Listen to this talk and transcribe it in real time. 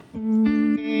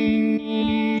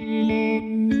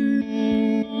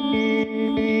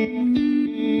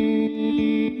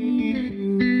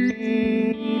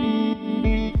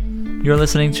You're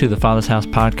listening to the Father's House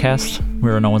podcast.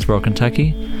 We're in Owensboro, Kentucky.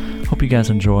 Hope you guys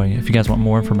enjoy. If you guys want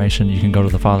more information, you can go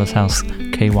to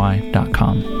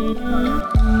thefathershouseky.com.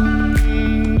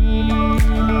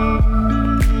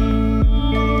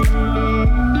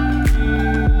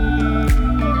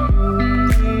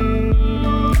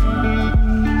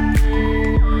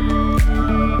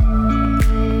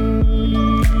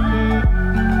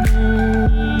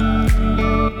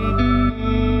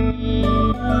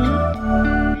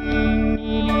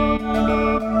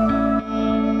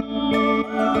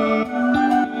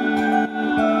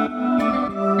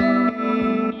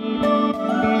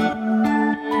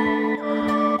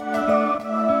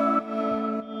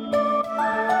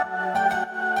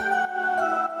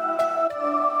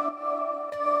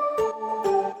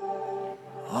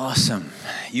 Awesome.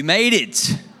 You made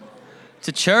it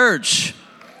to church.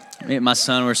 Me and my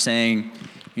son were saying,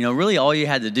 really all you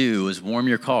had to do was warm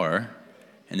your car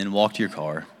and then walk to your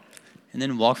car and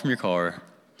then walk from your car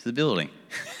to the building.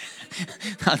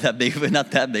 not that big of a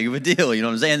deal, you know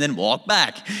what I'm saying? And then walk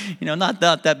back, not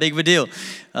that big of a deal.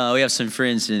 We have some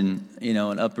friends in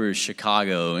upper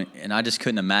Chicago, and I just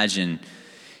couldn't imagine.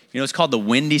 It's called the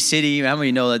Windy City. How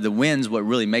many know that the wind's what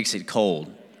really makes it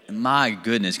cold? My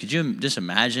goodness, could you just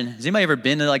imagine? Has anybody ever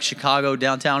been to like Chicago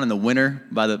downtown in the winter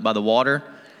by the water?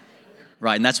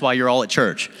 Right, and that's why you're all at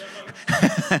church.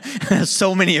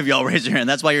 So many of y'all raise your hand.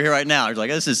 That's why you're here right now. It's like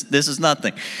this is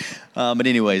nothing. But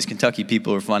anyways, Kentucky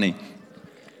people are funny.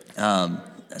 A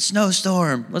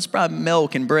snowstorm. Let's buy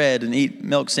milk and bread and eat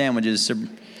milk sandwiches.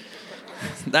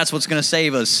 That's what's going to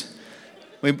save us.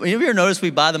 Have you ever noticed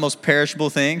we buy the most perishable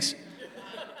things?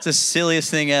 It's the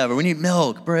silliest thing ever. We need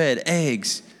milk, bread,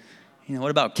 eggs. What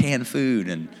about canned food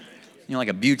and, like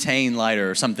a butane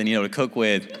lighter or something, to cook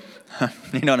with?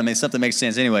 You know what I mean? Something makes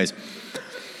sense. Anyways,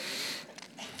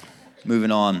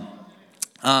 moving on.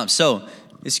 So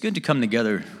it's good to come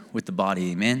together with the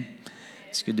body, amen?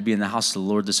 It's good to be in the house of the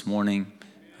Lord this morning.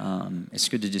 It's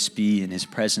good to just be in His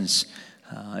presence.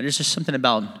 There's just something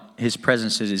about His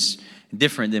presence that is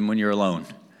different than when you're alone.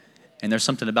 And there's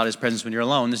something about His presence when you're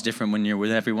alone that's different when you're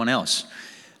with everyone else.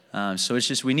 So it's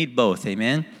just, we need both,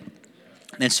 amen?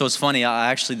 And so it's funny,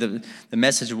 the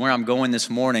message of where I'm going this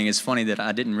morning is funny that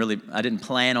I didn't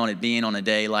plan on it being on a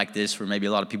day like this where maybe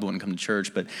a lot of people wouldn't come to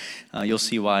church, but you'll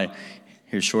see why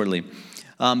here shortly.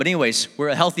 But anyways, we're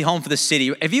a healthy home for the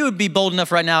city. If you would be bold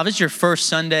enough right now, if it's your first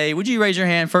Sunday, would you raise your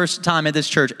hand? First time at this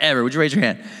church ever, would you raise your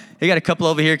hand? You got a couple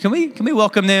over here. Can we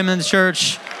welcome them in the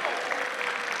church?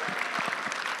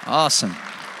 Awesome.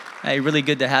 Hey, really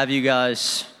good to have you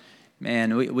guys.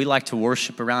 Man, we like to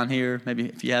worship around here. Maybe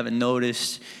if you haven't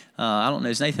noticed, I don't know.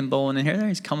 Is Nathan Bowen in here? There,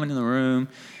 he's coming in the room.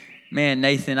 Man,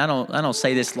 Nathan, I don't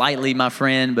say this lightly, my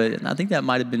friend, but I think that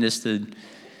might have been just the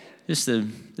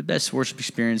best worship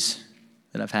experience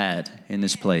that I've had in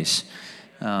this place.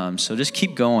 So just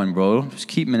keep going, bro. Just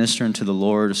keep ministering to the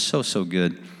Lord. It's so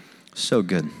good, so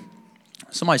good.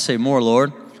 Somebody say more,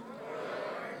 Lord.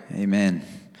 Amen.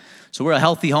 So we're a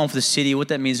healthy home for the city. What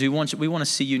that means, we want to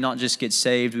see you not just get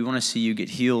saved. We want to see you get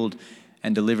healed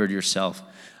and delivered yourself.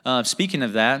 Speaking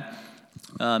of that,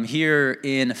 here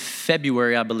in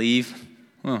February, I believe,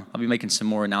 I'll be making some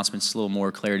more announcements, a little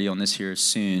more clarity on this here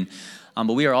soon.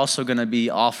 But we are also going to be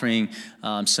offering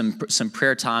some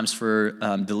prayer times for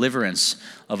deliverance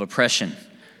of oppression.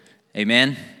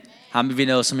 Amen? How many of you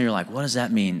know, some of you are like, what does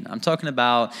that mean? I'm talking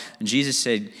about, Jesus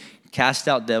said, cast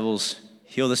out devils,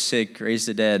 heal the sick, raise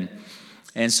the dead.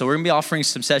 And so we're going to be offering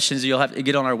some sessions that you'll have to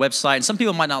get on our website. And some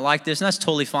people might not like this, and that's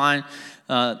totally fine.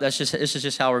 This is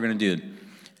just how we're going to do it.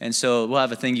 And so we'll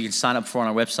have a thing you can sign up for on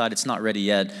our website. It's not ready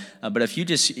yet. But if you've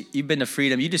been to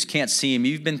Freedom, you just can't see Him.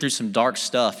 You've been through some dark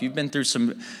stuff. You've been through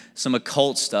some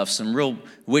occult stuff, some real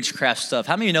witchcraft stuff.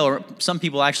 How many of you know some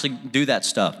people actually do that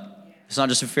stuff? It's not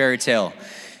just a fairy tale.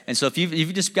 And so if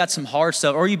you've just got some hard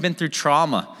stuff, or you've been through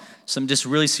trauma, some just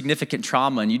really significant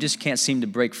trauma, and you just can't seem to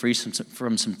break free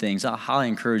from some things, I highly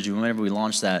encourage you, whenever we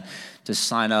launch that, to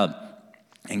sign up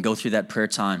and go through that prayer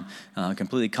time,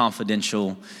 completely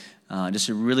confidential, just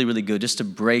really, really good, just to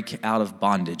break out of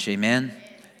bondage. Amen?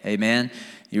 Amen?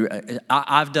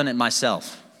 I've done it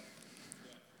myself,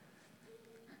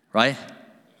 right?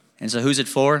 And so who's it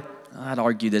for? I'd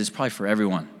argue that it's probably for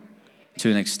everyone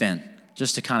to an extent,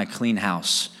 just to kind of clean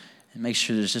house and make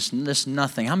sure there's just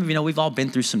nothing. How many of you know we've all been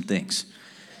through some things?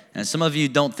 And some of you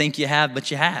don't think you have, but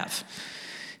you have.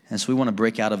 And so we want to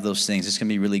break out of those things. It's going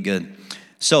to be really good.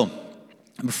 So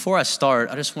before I start,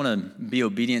 I just want to be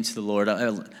obedient to the Lord.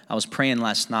 I was praying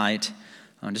last night,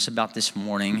 just about this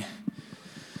morning.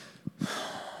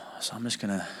 So I'm just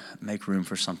going to make room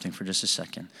for something for just a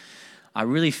second. I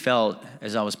really felt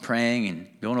as I was praying and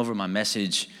going over my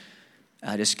message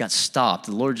I just got stopped.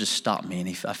 The Lord just stopped me. And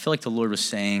I feel like the Lord was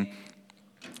saying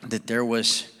that there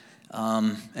was,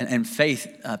 and Faith,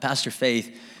 Pastor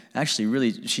Faith, actually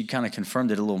really, she kind of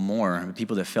confirmed it a little more,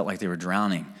 people that felt like they were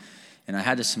drowning. And I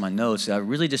had this in my notes. I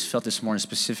really just felt this morning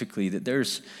specifically that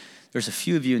there's a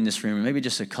few of you in this room, or maybe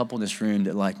just a couple in this room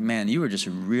that like, man, you were just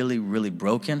really, really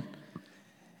broken.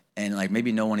 And like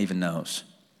maybe no one even knows.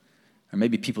 Or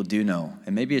maybe people do know.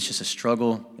 And maybe it's just a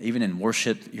struggle. Even in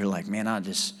worship, you're like, man, I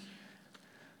just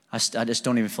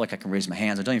don't even feel like I can raise my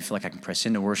hands. I don't even feel like I can press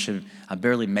into worship. I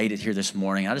barely made it here this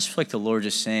morning. I just feel like the Lord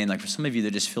just saying, like for some of you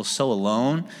that just feel so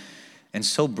alone and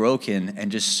so broken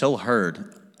and just so hurt,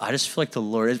 I just feel like the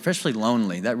Lord, especially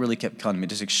lonely, that really kept coming to me,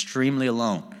 just extremely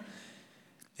alone.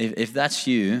 If that's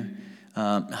you,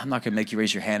 I'm not going to make you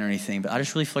raise your hand or anything, but I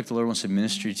just really feel like the Lord wants to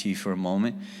minister to you for a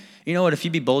moment. You know what? If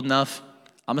you'd be bold enough,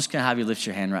 I'm just going to have you lift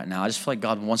your hand right now. I just feel like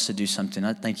God wants to do something.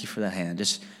 I thank you for that hand.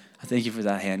 I thank you for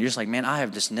that hand. You're just like, man, I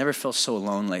have just never felt so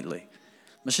alone lately.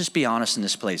 Let's just be honest in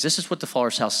this place. This is what the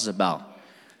Father's house is about.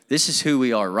 This is who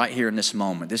we are right here in this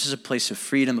moment. This is a place of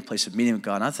freedom, a place of meeting with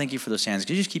God. And I thank you for those hands.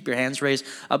 Could you just keep your hands raised?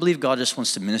 I believe God just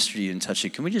wants to minister to you and touch you.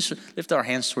 Can we just lift our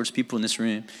hands towards people in this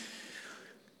room?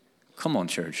 Come on,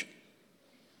 church.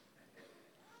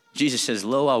 Jesus says,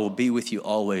 lo, I will be with you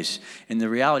always. And the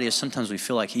reality is sometimes we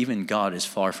feel like even God is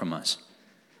far from us.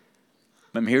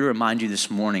 But I'm here to remind you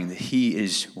this morning that he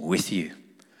is with you.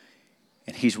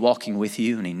 And he's walking with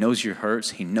you, and he knows your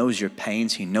hurts. He knows your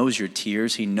pains. He knows your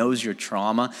tears. He knows your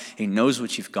trauma. He knows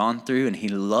what you've gone through, and he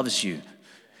loves you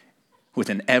with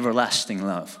an everlasting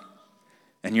love.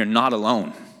 And you're not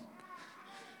alone.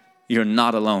 You're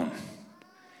not alone.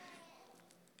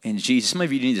 And Jesus, some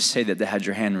of you need to say that had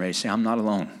your hand raised. Say, I'm not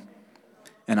alone,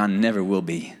 and I never will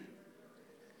be.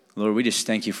 Lord, we just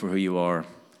thank you for who you are.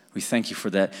 We thank you for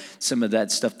that, some of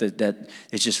that stuff that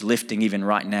is just lifting even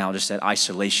right now, just that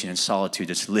isolation and solitude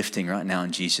that's lifting right now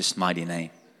in Jesus' mighty name.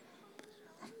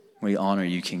 We honor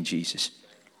you, King Jesus.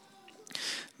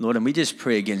 Lord, and we just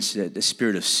pray against the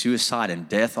spirit of suicide and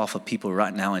death off of people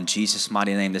right now in Jesus'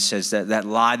 mighty name that says that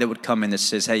lie that would come in that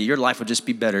says, hey, your life would just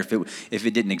be better if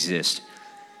it didn't exist.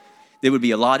 It would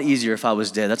be a lot easier if I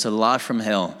was dead. That's a lie from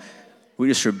hell. We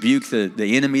just rebuke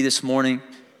the enemy this morning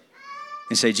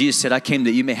and say, Jesus said, I came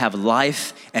that you may have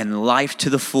life and life to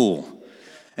the full,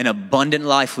 an abundant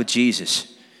life with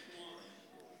Jesus.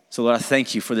 So Lord, I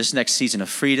thank you for this next season of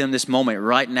freedom, this moment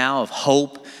right now of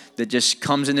hope that just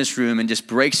comes in this room and just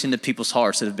breaks into people's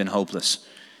hearts that have been hopeless.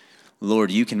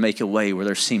 Lord, you can make a way where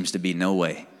there seems to be no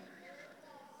way.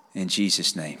 In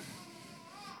Jesus' name.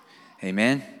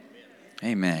 Amen.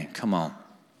 Amen. Come on.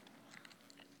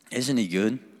 Isn't he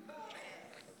good?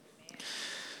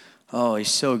 Oh,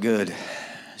 he's so good.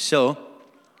 So,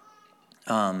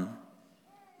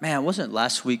 man, wasn't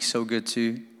last week so good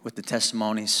too with the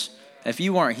testimonies? If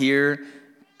you weren't here,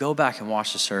 go back and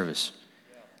watch the service.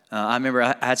 I remember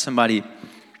I had somebody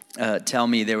tell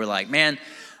me, they were like, man,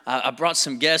 I brought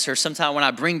some guests, or sometime when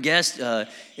I bring guests,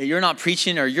 you're not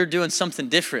preaching or you're doing something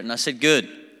different. And I said, good.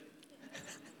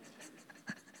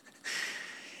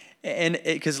 And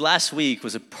because last week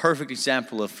was a perfect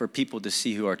example for people to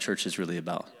see who our church is really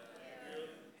about.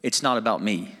 It's not about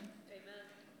me.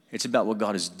 It's about what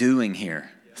God is doing here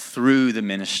through the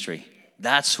ministry.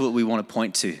 That's what we want to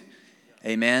point to.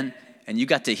 Amen. And you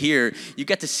got to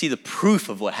see the proof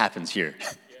of what happens here.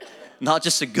 Not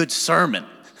just a good sermon.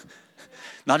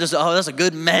 Not just, oh, that's a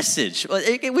good message.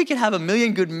 We can have a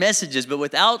million good messages, but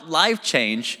without life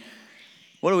change,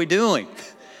 what are we doing?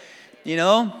 You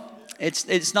know?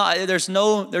 It's not, there's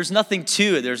nothing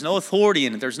to it. There's no authority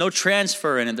in it. There's no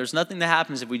transfer in it. There's nothing that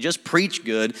happens if we just preach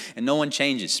good and no one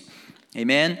changes.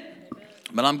 Amen?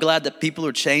 But I'm glad that people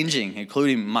are changing,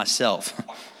 including myself,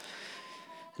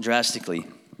 drastically,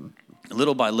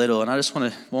 little by little. And I just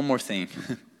want to, one more thing.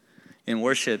 In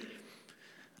worship,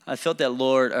 I felt that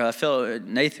Lord, I felt,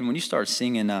 Nathan, when you start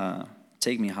singing,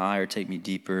 Take Me Higher, Take Me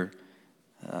Deeper,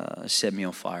 Set Me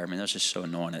on Fire, man, that's just so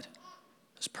anointed.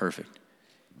 It's perfect.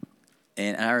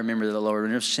 And I remember the Lord,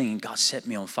 when they were singing, God set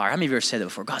me on fire. How many of you ever said that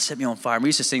before? God set me on fire. We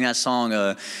used to sing that song,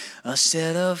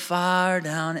 set a fire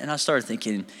down. And I started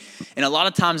thinking, and a lot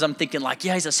of times I'm thinking like,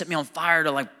 yeah, he's going to set me on fire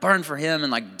to like burn for him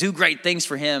and like do great things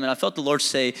for him. And I felt the Lord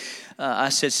say, I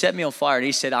said, set me on fire. And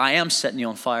he said, I am setting you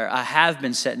on fire. I have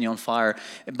been setting you on fire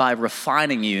by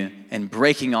refining you and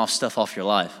breaking off stuff off your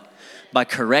life. By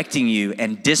correcting you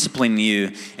and disciplining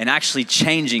you and actually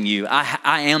changing you.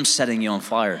 I am setting you on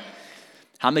fire.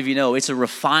 How many of you know it's a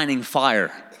refining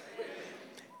fire?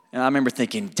 And I remember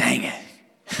thinking, dang it.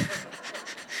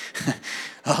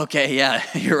 Okay, yeah,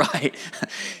 you're right.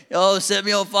 Oh, set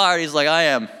me on fire. He's like, I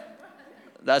am.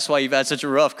 That's why you've had such a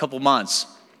rough couple months.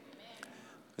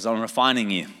 because I'm refining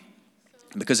you.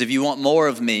 Because if you want more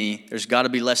of me, there's got to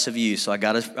be less of you. So I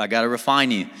got to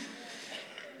refine you.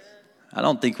 I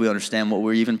don't think we understand what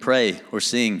we even pray or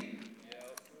sing.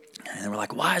 And we're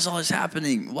like, why is all this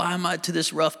happening? Why am I to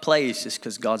this rough place? It's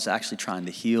because God's actually trying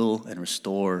to heal and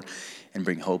restore and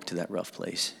bring hope to that rough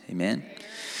place. Amen.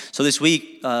 So this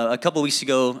week, a couple weeks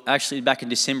ago, actually back in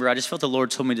December, I just felt the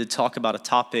Lord told me to talk about a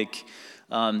topic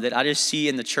that I just see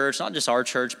in the church, not just our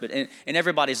church, but in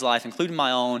everybody's life, including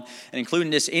my own, and including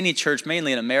this any church,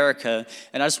 mainly in America.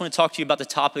 And I just want to talk to you about the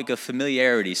topic of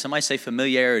familiarity. Somebody say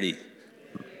familiarity.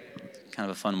 Kind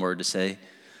of a fun word to say.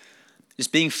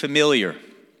 Just being familiar.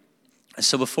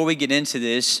 So before we get into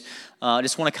this, I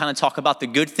just want to kind of talk about the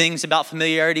good things about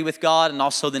familiarity with God and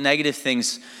also the negative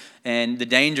things and the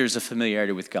dangers of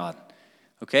familiarity with God.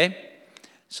 Okay?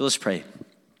 So let's pray.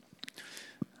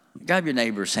 Grab your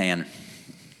neighbor's hand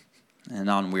in a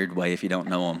non-weird way if you don't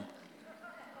know them.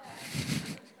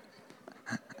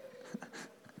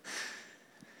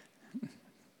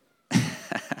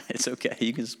 It's okay.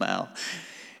 You can smile.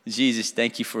 Jesus,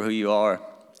 thank you for who you are.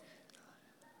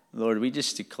 Lord, we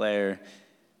just declare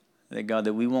that, God,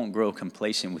 that we won't grow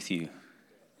complacent with you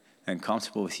and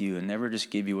comfortable with you and never just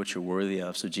give you what you're worthy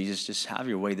of. So, Jesus, just have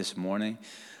your way this morning.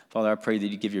 Father, I pray that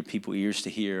you give your people ears to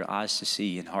hear, eyes to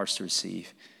see, and hearts to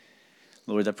receive.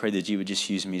 Lord, I pray that you would just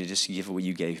use me to just give what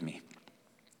you gave me.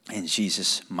 In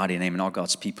Jesus' mighty name, and all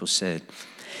God's people said,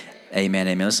 amen,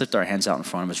 amen. Let's lift our hands out in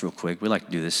front of us real quick. We like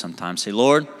to do this sometimes. Say,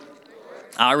 Lord,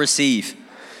 I receive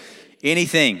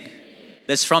anything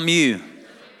that's from you,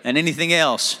 and anything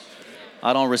else,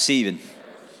 I don't receive it.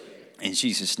 In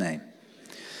Jesus' name.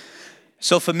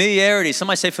 So familiarity,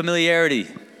 somebody say familiarity.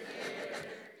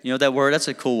 You know that word? That's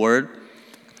a cool word.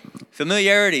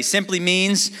 Familiarity simply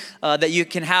means that you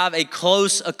can have a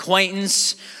close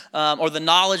acquaintance or the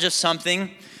knowledge of something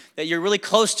that you're really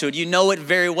close to it. You know it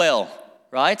very well,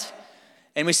 right?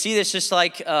 And we see this just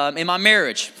like in my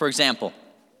marriage, for example.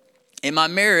 In my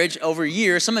marriage over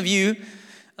years, some of you,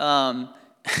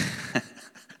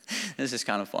 this is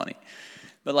kind of funny,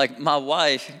 but like my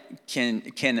wife she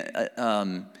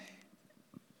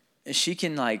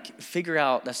can like figure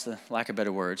out, that's the lack of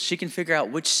better words, she can figure out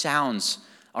which sounds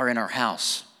are in our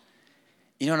house.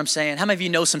 You know what I'm saying? How many of you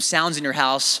know some sounds in your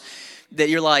house that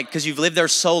you're like, because you've lived there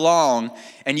so long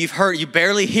and you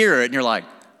barely hear it and you're like,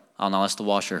 oh no, that's the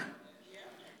washer.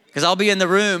 Because I'll be in the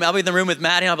room with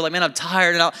Maddie and I'll be like, man, I'm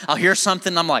tired, and I'll hear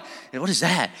something and I'm like, hey, what is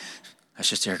that? That's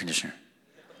just the air conditioner.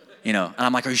 You know, and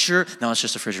I'm like, are you sure? No, it's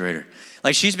just a refrigerator.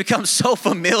 Like she's become so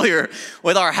familiar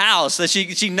with our house that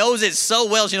she knows it so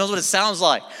well. She knows what it sounds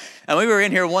like. And we were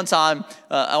in here one time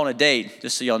on a date,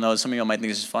 just so y'all know, some of y'all might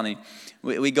think this is funny.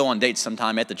 We go on dates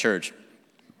sometime at the church.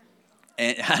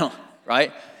 And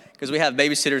right? Because we have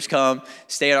babysitters come,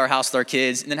 stay at our house with our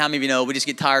kids. And then how many of you know we just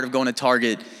get tired of going to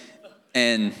Target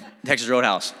and Texas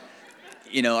Roadhouse?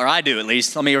 You know, or I do at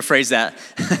least. Let me rephrase that.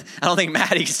 I don't think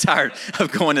Maddie gets tired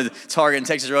of going to Target and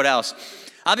Texas Roadhouse.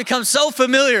 I've become so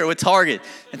familiar with Target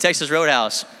and Texas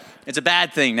Roadhouse. It's a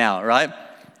bad thing now, right?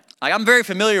 Like I'm very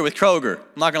familiar with Kroger.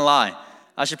 I'm not gonna lie.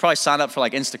 I should probably sign up for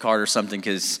like Instacart or something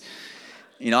because,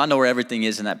 you know, I know where everything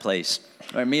is in that place.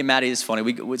 Right, me and Maddie, it's funny.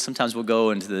 We sometimes we'll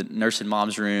go into the nurse and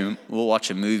mom's room. We'll watch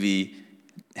a movie,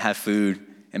 have food,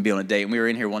 and be on a date. And we were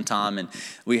in here one time, and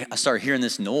I started hearing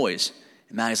this noise.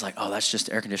 And Maddie's like, oh, that's just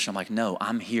the air conditioner. I'm like, no,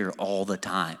 I'm here all the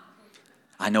time.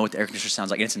 I know what the air conditioner sounds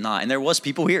like, and it's not. And there was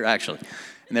people here, actually.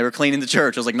 And they were cleaning the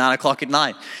church. It was like 9 o'clock at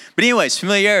night. But anyways,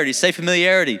 familiarity. Say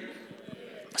familiarity.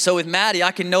 So with Maddie,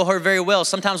 I can know her very well.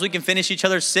 Sometimes we can finish each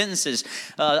other's sentences.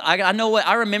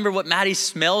 I remember what Maddie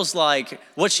smells like,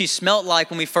 what she smelled like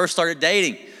when we first started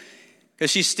dating. Because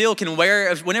she still can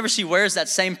wear, whenever she wears that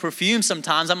same perfume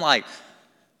sometimes, I'm like,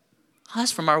 oh,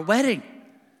 that's from our wedding.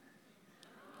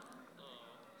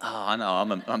 Oh, I know,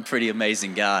 I'm a pretty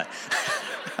amazing guy.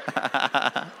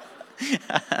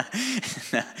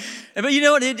 But you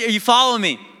know what, are you following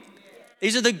me?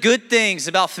 These are the good things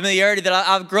about familiarity, that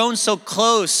I've grown so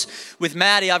close with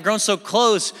Maddie. I've grown so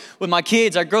close with my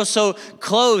kids. I've grown so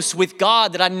close with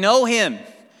God that I know him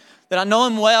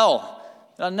well.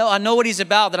 That I know what he's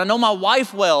about, that I know my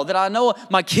wife well, that I know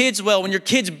my kids well. When your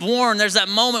kid's born, there's that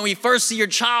moment when you first see your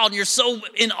child and you're so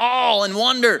in awe and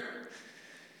wonder.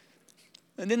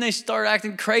 And then they start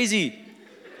acting crazy.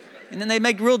 And then they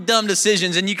make real dumb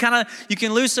decisions, and you can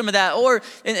lose some of that.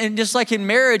 And just like in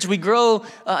marriage, we grow,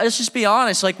 let's just be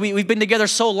honest, like we've been together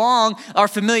so long, our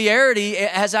familiarity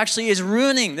is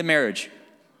ruining the marriage.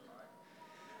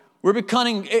 We're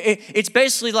becoming, it's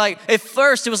basically like, at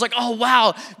first it was like, oh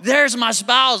wow, there's my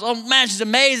spouse. Oh man, she's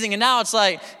amazing. And now it's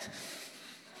like,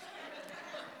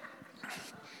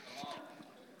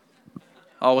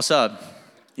 Oh, what's up?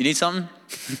 You need something?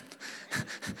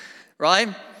 Right?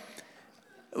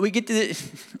 We get to,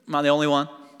 am I the only one?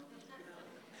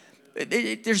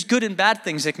 There's good and bad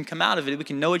things that can come out of it. We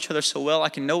can know each other so well. I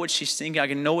can know what she's thinking. I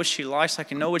can know what she likes. I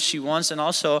can know what she wants. And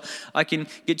also, I can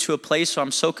get to a place where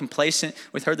I'm so complacent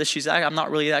with her that I'm not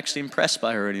really actually impressed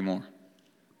by her anymore.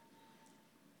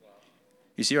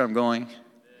 You see where I'm going?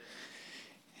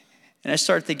 And I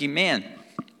started thinking, man,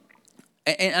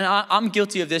 and I'm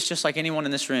guilty of this just like anyone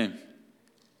in this room.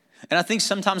 And I think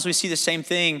sometimes we see the same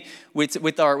thing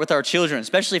with our children,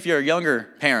 especially if you're a younger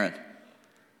parent.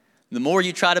 The more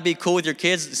you try to be cool with your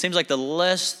kids, it seems like the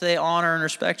less they honor and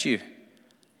respect you.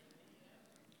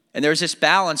 And there's this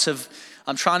balance of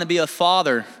I'm trying to be a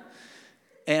father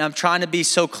and I'm trying to be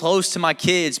so close to my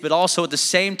kids, but also at the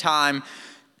same time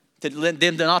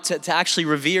to actually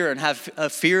revere and have a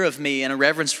fear of me and a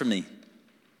reverence for me.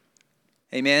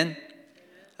 Amen?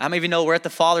 How many of you know we're at the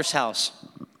Father's house?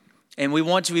 And we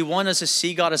want us to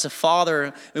see God as a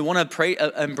father. We want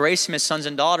to embrace him as sons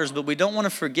and daughters, but we don't want to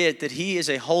forget that he is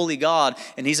a holy God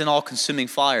and he's an all-consuming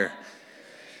fire.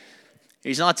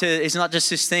 He's not just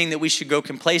this thing that we should grow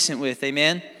complacent with,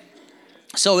 amen?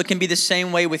 So it can be the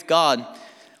same way with God.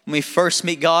 When we first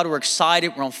meet God, we're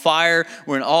excited, we're on fire,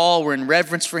 we're in awe, we're in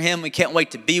reverence for him. We can't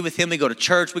wait to be with him. We go to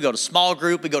church, we go to small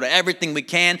group, we go to everything we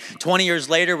can. 20 years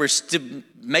later, we're still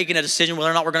making a decision whether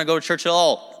or not we're going to go to church at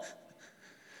all.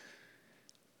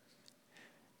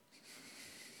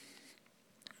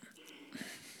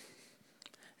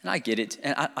 And I get it.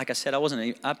 And like I said,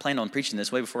 I planned on preaching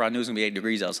this way before I knew it was going to be 8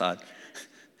 degrees outside.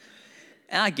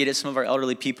 And I get it. Some of our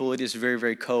elderly people, it is very,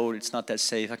 very cold. It's not that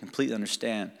safe. I completely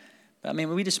understand. But I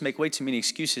mean, we just make way too many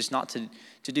excuses not to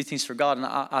do things for God. And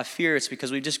I fear it's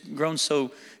because we've just grown so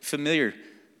familiar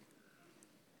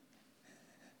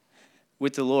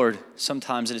with the Lord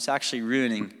sometimes that it's actually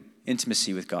ruining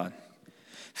intimacy with God.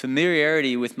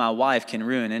 Familiarity with my wife can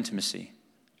ruin intimacy.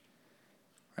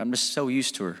 I'm just so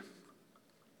used to her.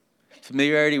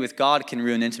 Familiarity with God can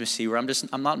ruin intimacy where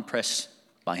I'm not impressed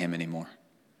by him anymore.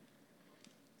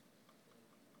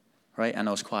 Right? I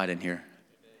know it's quiet in here.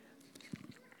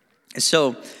 And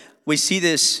so we see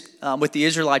this with the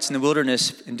Israelites in the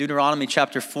wilderness in Deuteronomy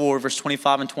chapter 4, verse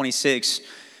 25 and 26.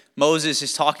 Moses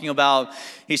is talking to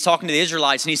the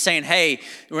Israelites and he's saying, hey,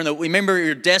 remember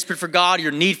you're desperate for God,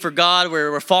 your need for God,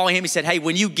 we're following him. He said, hey,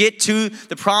 when you get to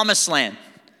the promised land,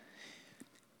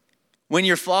 when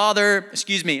your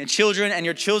and children and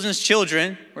your children's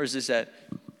children, where's this at?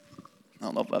 I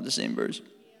don't know if I have the same verse.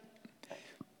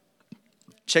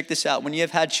 Check this out. When you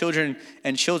have had children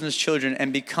and children's children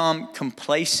and become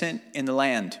complacent in the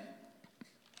land.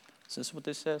 Is this what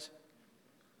this says?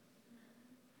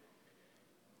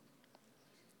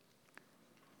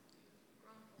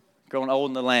 Growing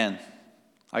old in the land.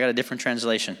 I got a different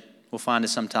translation. We'll find it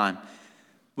sometime.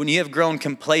 When you have grown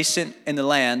complacent in the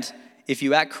land, if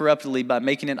you act corruptly by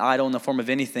making an idol in the form of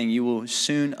anything, you will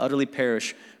soon utterly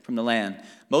perish from the land.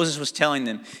 Moses was telling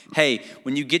them, hey,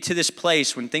 when you get to this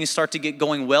place, when things start to get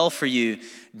going well for you,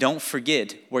 don't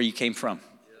forget where you came from.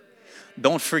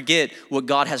 Don't forget what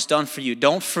God has done for you.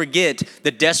 Don't forget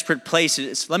the desperate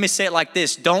places. Let me say it like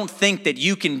this. Don't think that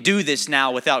you can do this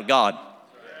now without God.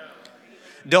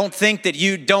 Don't think that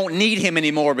you don't need him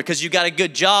anymore because you got a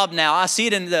good job now. I see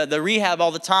it in the rehab all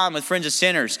the time with Friends of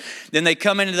Sinners. Then they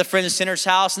come into the Friends of Sinners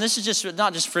house, and this is just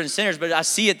not just Friends of Sinners, but I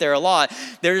see it there a lot.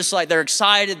 They're just like, they're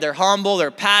excited, they're humble, they're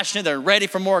passionate, they're ready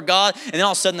for more God. And then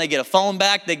all of a sudden they get a phone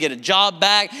back, they get a job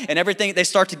back, and everything, they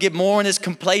start to get more in this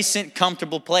complacent,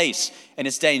 comfortable place. And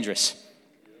it's dangerous.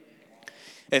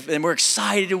 And we're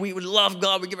excited and we would love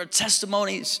God, we give our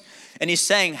testimonies. And he's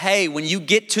saying, hey, when you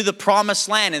get to the promised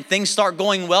land and things start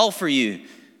going well for you,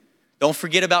 don't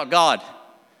forget about God.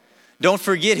 Don't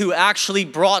forget who actually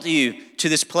brought you to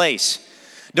this place.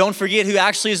 Don't forget who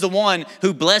actually is the one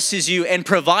who blesses you and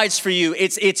provides for you.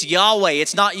 It's Yahweh,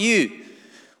 it's not you.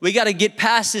 We got to get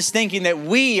past this thinking that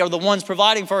we are the ones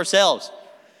providing for ourselves.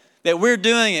 That we're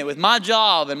doing it with my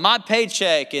job and my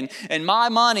paycheck and my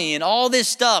money and all this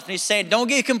stuff. And he's saying, don't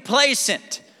get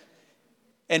complacent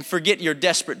and forget your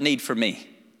desperate need for me.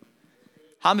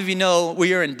 How many of you know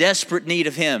we are in desperate need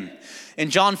of him? In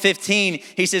John 15,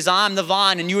 he says, I'm the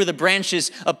vine and you are the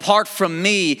branches. Apart from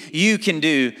me, you can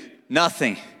do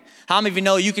nothing. How many of you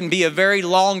know you can be a very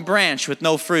long branch with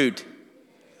no fruit?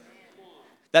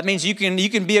 That means you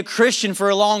can be a Christian for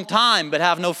a long time but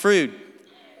have no fruit.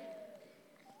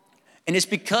 And it's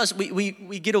because we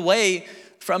get away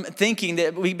from thinking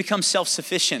that we become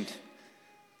self-sufficient.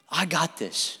 I got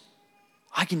this.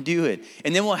 I can do it.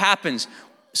 And then what happens?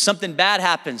 Something bad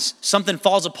happens. Something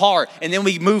falls apart. And then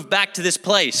we move back to this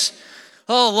place.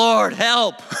 Oh, Lord,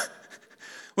 help.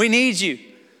 We need you.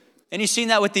 And you've seen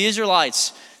that with the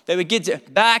Israelites. They would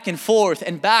get back and forth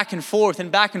and back and forth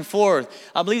and back and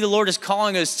forth. I believe the Lord is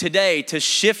calling us today to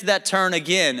shift that turn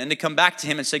again and to come back to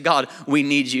him and say, God, we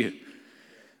need you.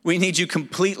 We need you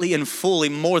completely and fully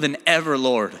more than ever,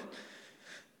 Lord.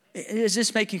 Is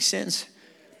this making sense?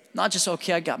 Not just,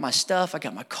 okay, I got my stuff, I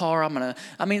got my car,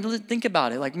 think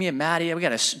about it. Like me and Maddie, we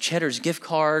got a Cheddar's gift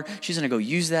card. She's going to go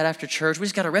use that after church. We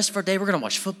just got the rest of our day. We're going to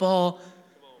watch football.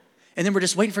 And then we're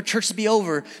just waiting for church to be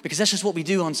over because that's just what we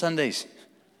do on Sundays.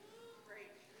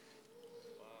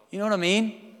 You know what I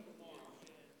mean?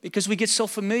 Because we get so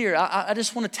familiar. I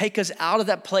just want to take us out of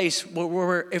that place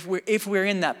where if we're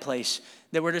in that place,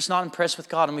 that we're just not impressed with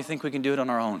God and we think we can do it on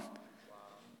our own.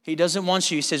 He doesn't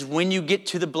want you. He says, when you get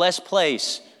to the blessed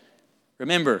place,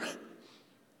 remember,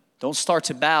 don't start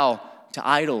to bow to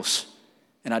idols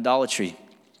and idolatry.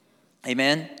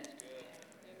 Amen?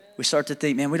 We start to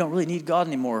think, man, we don't really need God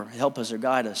anymore to help us or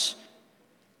guide us.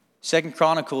 2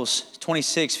 Chronicles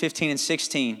 26, 15 and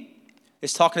 16.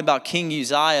 It's talking about King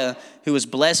Uzziah, who was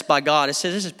blessed by God. It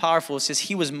says, this is powerful. It says,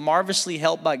 he was marvelously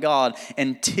helped by God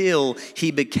until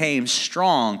he became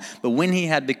strong. But when he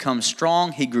had become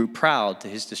strong, he grew proud to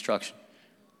his destruction.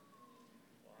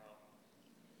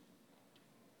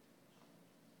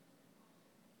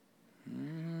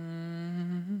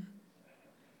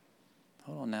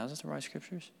 Hold on now, is that the right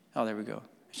scriptures? Oh, there we go.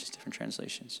 It's just different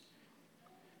translations.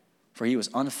 For he was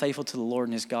unfaithful to the Lord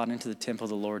and his God and into the temple of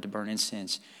the Lord to burn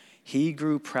incense. He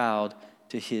grew proud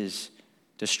to his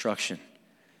destruction.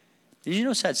 Did you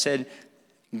notice that said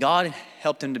God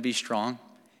helped him to be strong?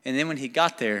 And then when he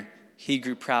got there, he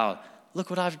grew proud. Look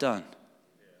what I've done.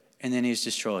 And then he's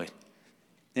destroyed.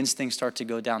 Then things start to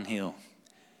go downhill.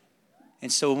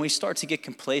 And so when we start to get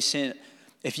complacent,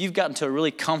 if you've gotten to a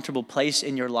really comfortable place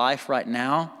in your life right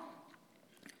now,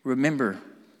 remember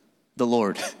the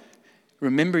Lord.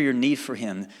 Remember your need for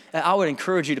him. I would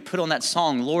encourage you to put on that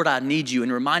song, Lord, I need you,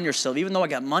 and remind yourself, even though I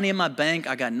got money in my bank,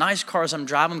 I got nice cars I'm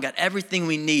driving, got everything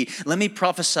we need. Let me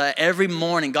prophesy every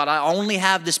morning, God, I only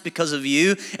have this because of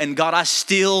you, and God, I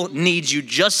still need you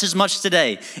just as much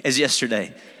today as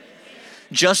yesterday.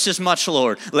 Just as much,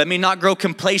 Lord. Let me not grow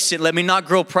complacent. Let me not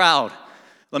grow proud.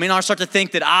 Let me not start to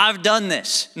think that I've done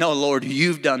this. No, Lord,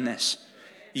 you've done this.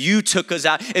 You took us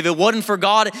out. If it wasn't for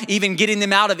God even getting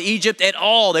them out of Egypt at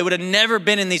all, they would have never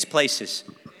been in these places.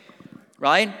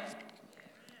 Right? Amen.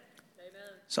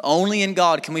 So only in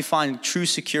God can we find true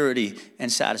security and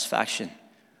satisfaction.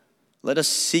 Let us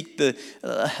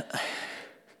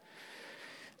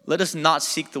not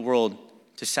seek the world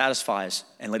to satisfy us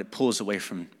and let it pull us away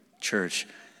from church,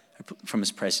 from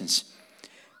his presence.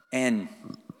 And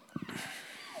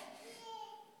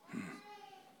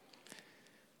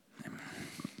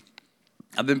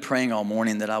I've been praying all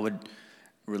morning that I would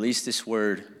release this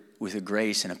word with a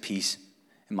grace and a peace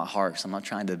in my heart. So I'm not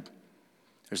trying to,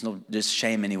 there's no just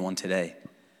shame anyone today.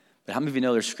 But how many of you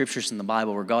know there's scriptures in the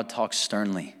Bible where God talks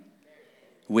sternly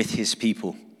with his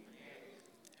people?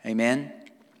 Amen?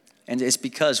 And it's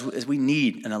because we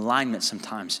need an alignment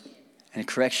sometimes and a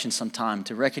correction sometime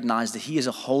to recognize that he is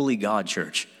a holy God,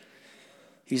 church.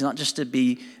 He's not just to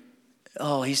be,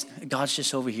 God's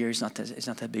just over here. It's not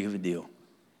that big of a deal.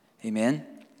 Amen.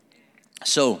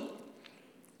 So,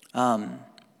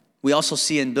 we also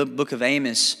see in the book of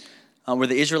Amos where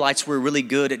the Israelites were really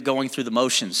good at going through the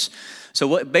motions.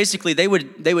 So basically they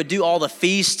would do all the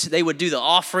feasts, they would do the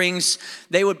offerings,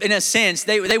 they would, in a sense,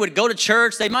 they would go to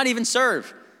church, they might even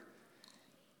serve.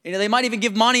 You know, they might even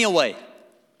give money away.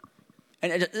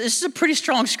 And this is a pretty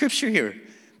strong scripture here.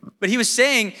 But he was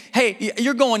saying, hey,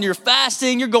 you're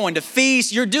fasting, you're going to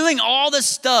feast, you're doing all the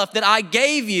stuff that I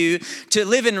gave you to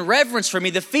live in reverence for me.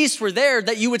 The feasts were there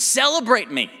that you would celebrate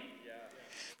me. Yeah.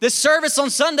 The service on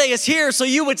Sunday is here so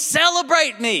you would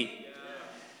celebrate me. Yeah.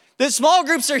 The small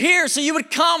groups are here so you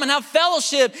would come and have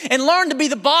fellowship and learn to be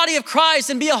the body of Christ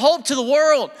and be a hope to the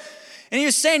world. And he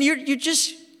was saying,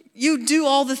 you do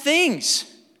all the things.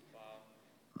 Wow.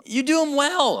 You do them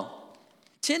well.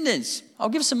 Attendance. I'll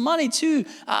give some money too.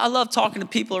 I love talking to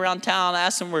people around town. I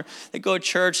ask them where they go to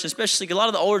church, especially a lot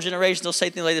of the older generations, they'll say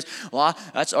things like this. Well,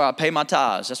 that's where I pay my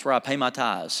tithes. That's where I pay my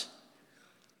tithes.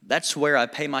 That's where I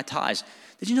pay my tithes.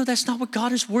 Did you know that's not what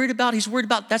God is worried about? He's worried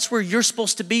about that's where you're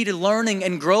supposed to be, to learning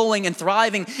and growing and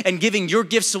thriving and giving your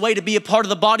gifts away to be a part of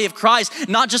the body of Christ,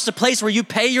 not just a place where you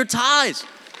pay your tithes.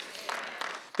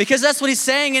 Because that's what he's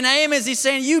saying in Amos. He's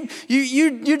saying you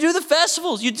do the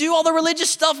festivals. You do all the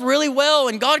religious stuff really well.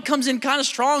 And God comes in kind of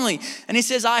strongly. And he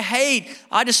says,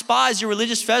 I despise your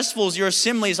religious festivals. Your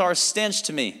assemblies are a stench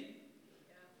to me.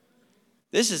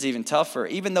 This is even tougher.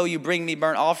 Even though you bring me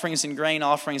burnt offerings and grain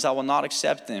offerings, I will not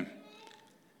accept them.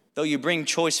 Though you bring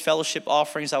choice fellowship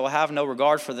offerings, I will have no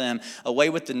regard for them. Away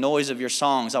with the noise of your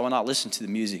songs. I will not listen to the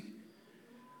music.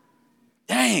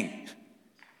 Dang.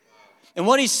 And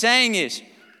what he's saying is,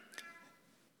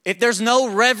 if there's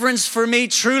no reverence for me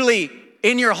truly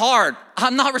in your heart,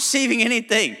 I'm not receiving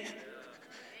anything.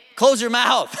 Close your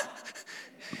mouth.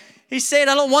 He's saying,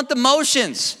 I don't want the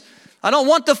motions. I don't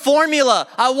want the formula.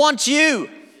 I want you.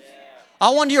 I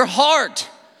want your heart.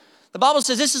 The Bible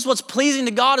says this is what's pleasing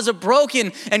to God, is a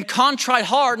broken and contrite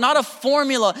heart, not a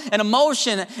formula, an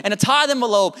emotion, and a tithe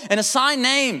envelope, and a signed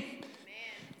name,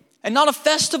 and not a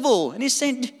festival. And he's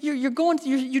saying, you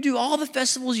do all the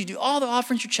festivals, you do all the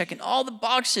offerings, you're checking all the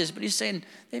boxes, but he's saying,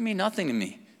 they mean nothing to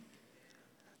me.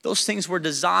 Those things were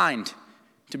designed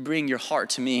to bring your heart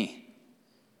to me.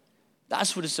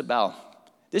 That's what it's about.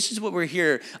 This is what we're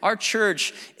here. Our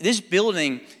church, this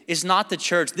building is not the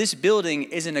church. This building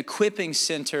is an equipping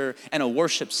center and a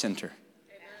worship center.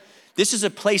 This is a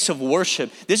place of worship.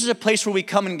 This is a place where we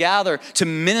come and gather to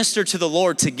minister to the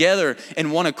Lord together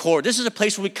in one accord. This is a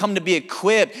place where we come to be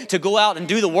equipped to go out and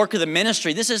do the work of the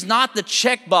ministry. This is not the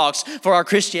checkbox for our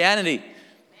Christianity.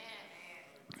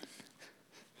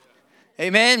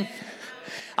 Amen.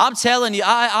 I'm telling you,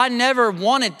 I never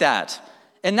wanted that.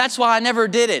 And that's why I never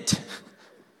did it.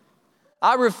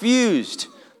 I refused.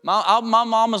 My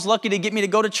mom was lucky to get me to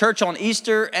go to church on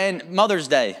Easter and Mother's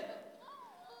Day.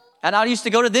 And I used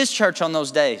to go to this church on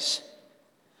those days.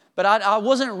 But I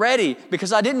wasn't ready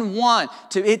because I didn't want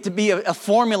it to be a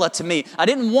formula to me. I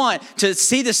didn't want to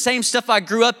see the same stuff I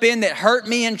grew up in that hurt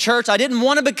me in church. I didn't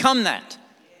want to become that.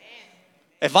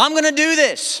 If I'm going to do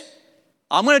this,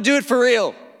 I'm going to do it for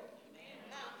real.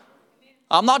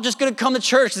 I'm not just going to come to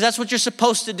church because that's what you're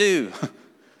supposed to do.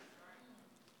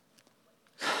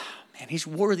 Man, he's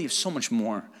worthy of so much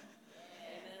more.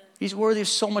 He's worthy of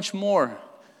so much more.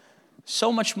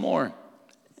 So much more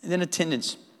than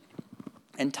attendance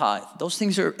and tithe. Those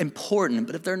things are important,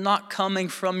 but if they're not coming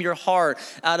from your heart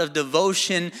out of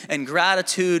devotion and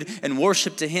gratitude and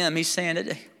worship to him, he's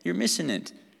saying you're missing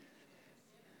it.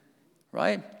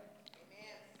 Right?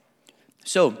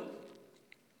 So,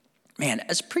 man,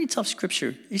 that's a pretty tough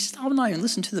scripture. He said, I'm not even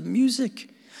listening to the music.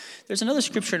 There's another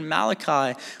scripture in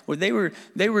Malachi where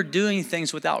they were doing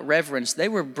things without reverence. They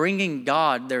were bringing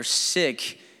God their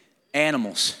sick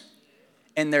animals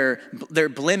and their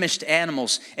blemished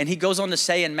animals. And he goes on to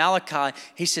say in Malachi,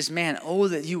 he says, man, oh,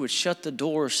 that you would shut the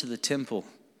doors to the temple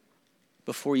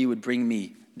before you would bring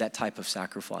me that type of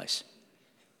sacrifice.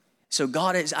 So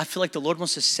I feel like the Lord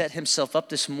wants to set himself up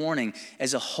this morning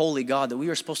as a holy God that we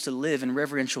are supposed to live in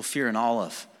reverential fear and awe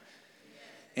of.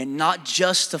 And not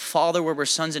just the Father where we're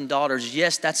sons and daughters.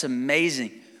 Yes, that's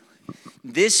amazing.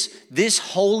 This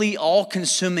holy,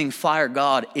 all-consuming fire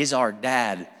God is our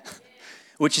dad,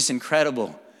 which is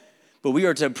incredible. But we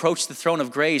are to approach the throne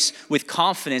of grace with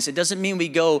confidence. It doesn't mean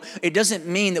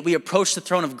that we approach the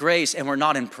throne of grace and we're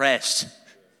not impressed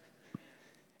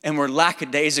and we're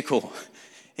lackadaisical.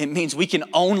 It means we can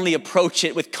only approach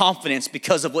it with confidence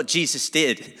because of what Jesus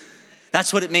did.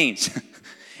 That's what it means.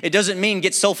 It doesn't mean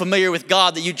get so familiar with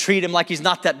God that you treat him like he's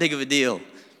not that big of a deal.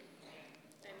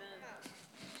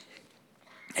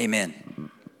 Amen.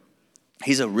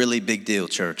 He's a really big deal,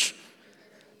 church.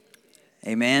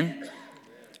 Amen.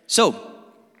 So,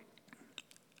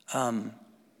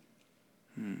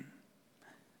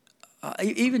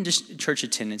 even just church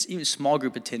attendance, even small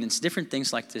group attendance, different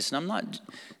things like this. And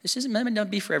this isn't meant to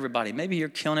be for everybody. Maybe you're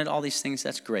killing it, all these things,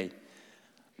 that's great.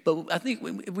 But I think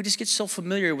we just get so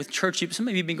familiar with church. Some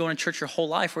of you have been going to church your whole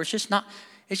life where it's just not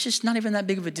even that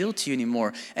big of a deal to you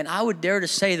anymore. And I would dare to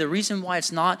say the reason why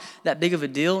it's not that big of a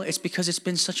deal is because it's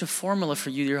been such a formula for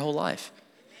you your whole life.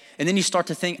 And then you start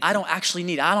to think, I don't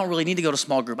really need to go to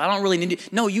small group.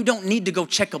 No, you don't need to go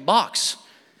check a box.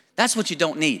 That's what you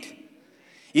don't need.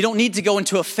 You don't need to go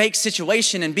into a fake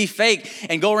situation and be fake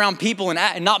and go around people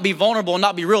and not be vulnerable and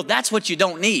not be real. That's what you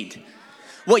don't need.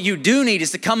 What you do need is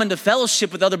to come into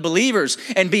fellowship with other believers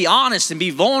and be honest and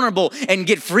be vulnerable and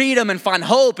get freedom and find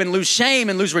hope and lose shame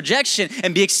and lose rejection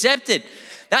and be accepted.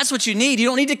 That's what you need. You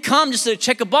don't need to come just to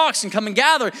check a box and come and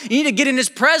gather. You need to get in his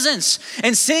presence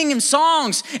and sing him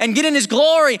songs and get in his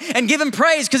glory and give him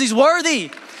praise because he's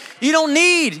worthy.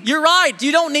 You're right,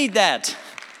 you don't need that.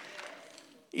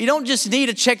 You don't just need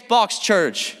a checkbox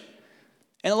church.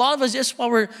 And a lot of us, just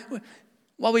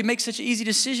while we make such an easy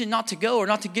decision not to go or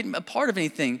not to get a part of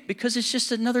anything, because it's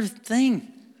just another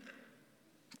thing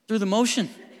through the motion.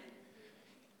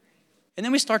 And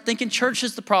then we start thinking church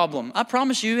is the problem. I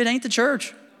promise you, it ain't the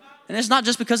church. And it's not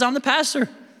just because I'm the pastor.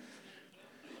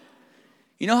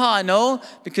 You know how I know?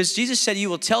 Because Jesus said you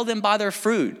will tell them by their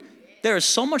fruit. There is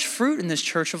so much fruit in this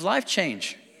church of life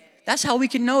change. That's how we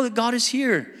can know that God is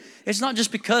here. It's not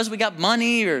just because we got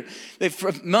money or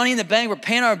money in the bank, we're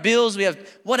paying our bills, we have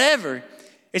whatever.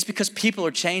 It's because people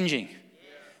are changing.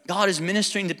 God is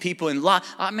ministering to people in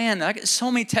man, I get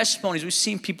so many testimonies. We've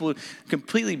seen people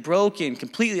completely broken,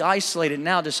 completely isolated,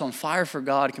 now just on fire for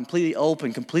God, completely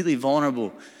open, completely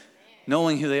vulnerable,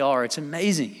 knowing who they are. It's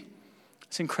amazing.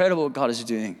 It's incredible what God is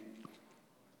doing.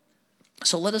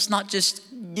 So let us not just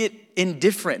get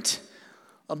indifferent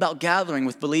about gathering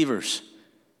with believers.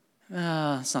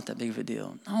 It's not that big of a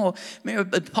deal. No,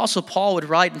 Apostle Paul would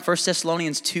write in 1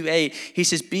 Thessalonians 2:8, he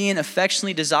says, being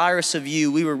affectionately desirous of you,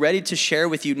 we were ready to share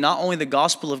with you not only the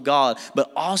gospel of God,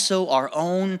 but also our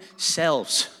own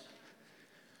selves.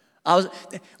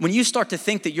 When you start to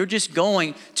think that you're just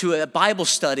going to a Bible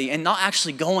study and not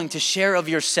actually going to share of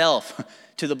yourself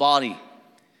to the body,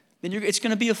 then it's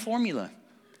going to be a formula.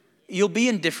 You'll be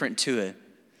indifferent to it.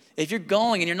 If you're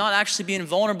going and you're not actually being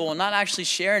vulnerable and not actually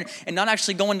sharing and not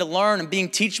actually going to learn and being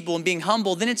teachable and being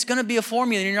humble, then it's going to be a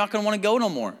formula and you're not going to want to go no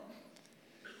more.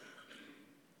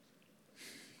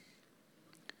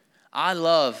 I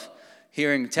love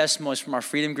hearing testimonies from our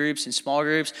freedom groups and small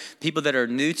groups, people that are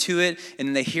new to it, and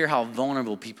then they hear how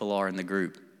vulnerable people are in the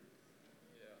group.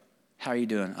 How are you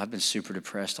doing? I've been super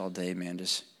depressed all day, man.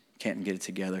 Just can't get it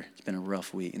together. It's been a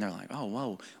rough week. And they're like, oh,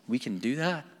 whoa, we can do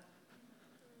that?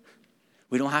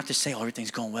 We don't have to say, oh, everything's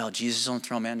going well. Jesus is on the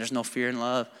throne, man. There's no fear in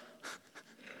love.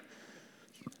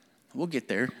 We'll get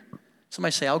there.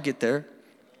 Somebody say, I'll get there.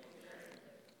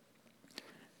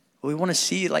 We want to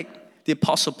see, like the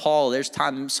Apostle Paul, there's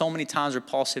so many times where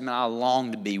Paul said, man, I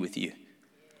long to be with you.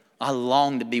 I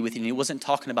long to be with you. And he wasn't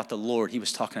talking about the Lord. He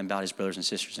was talking about his brothers and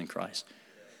sisters in Christ.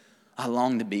 I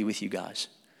long to be with you guys.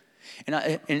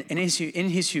 And in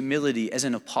his humility as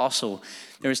an apostle,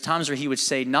 there was times where he would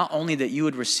say, not only that you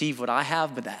would receive what I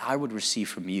have, but that I would receive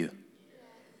from you.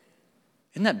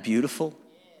 Isn't that beautiful?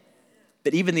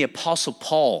 That even the Apostle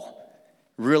Paul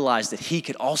realized that he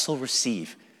could also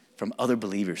receive from other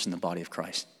believers in the body of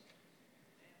Christ.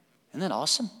 Isn't that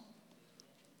awesome?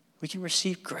 We can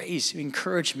receive grace,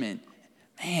 encouragement.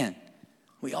 Man,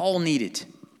 we all need it.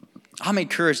 I'm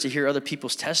encouraged to hear other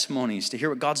people's testimonies, to hear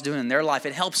what God's doing in their life.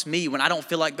 It helps me when I don't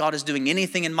feel like God is doing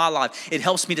anything in my life. It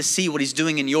helps me to see what he's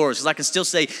doing in yours, because I can still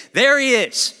say, there he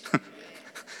is.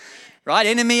 Right?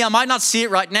 Enemy, I might not see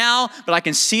it right now, but I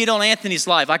can see it on Anthony's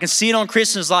life. I can see it on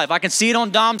Kristen's life. I can see it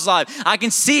on Dom's life. I can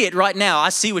see it right now. I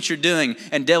see what you're doing,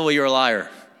 and devil, you're a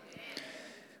liar.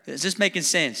 Is this making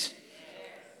sense?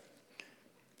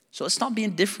 So let's not be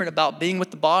indifferent about being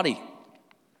with the body.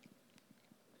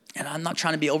 And I'm not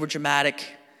trying to be over dramatic,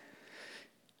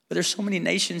 but there's so many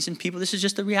nations and people. This is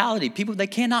just the reality. People, they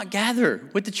cannot gather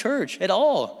with the church at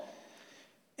all.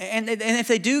 And if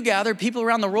they do gather, people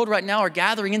around the world right now are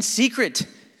gathering in secret.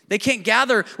 They can't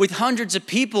gather with hundreds of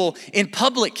people in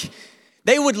public.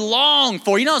 They would long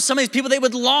for, some of these people, they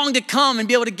would long to come and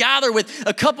be able to gather with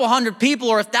a couple hundred people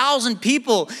or 1,000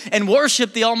 people and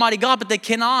worship the Almighty God, but they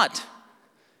cannot.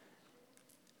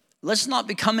 Let's not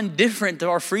become indifferent to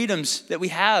our freedoms that we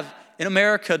have in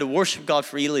America to worship God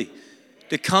freely,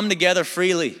 to come together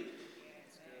freely.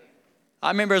 I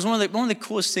remember it was one of the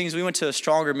coolest things. We went to a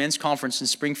Stronger Men's Conference in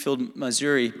Springfield,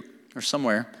 Missouri, or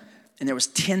somewhere, and there was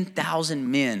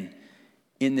 10,000 men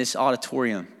in this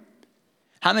auditorium.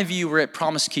 How many of you were at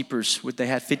Promise Keepers where they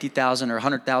had 50,000 or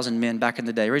 100,000 men back in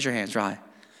the day? Raise your hands, right?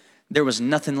 There was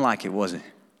nothing like it, was it?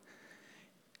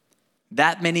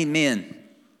 That many men.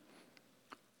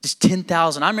 Just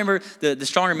 10,000. I remember the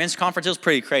Stronger Men's Conference. It was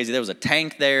pretty crazy. There was a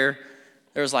tank there.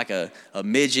 There was like a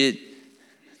midget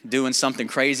doing something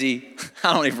crazy.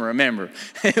 I don't even remember.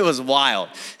 It was wild.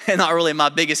 And not really my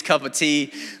biggest cup of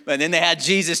tea. But then they had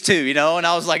Jesus too, And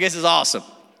I was like, this is awesome.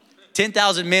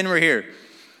 10,000 men were here.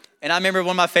 And I remember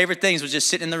one of my favorite things was just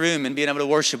sitting in the room and being able to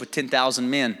worship with 10,000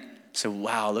 men. So,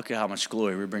 wow, look at how much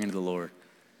glory we're bringing to the Lord.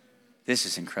 This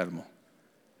is incredible.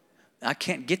 I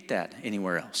can't get that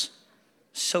anywhere else.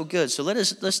 So good. So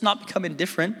let's not become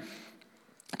indifferent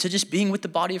to just being with the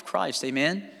body of Christ.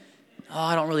 Amen. Oh,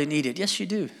 I don't really need it. Yes, you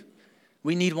do.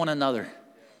 We need one another.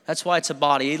 That's why it's a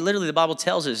body. Literally, the Bible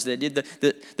tells us that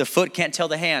the foot can't tell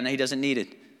the hand that he doesn't need it.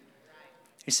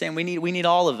 He's saying we need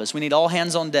all of us. We need all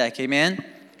hands on deck. Amen.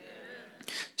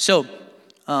 So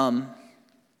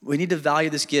we need to value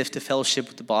this gift of fellowship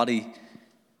with the body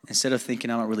instead of thinking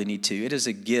I don't really need to. It is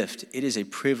a gift. It is a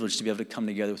privilege to be able to come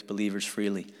together with believers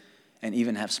freely and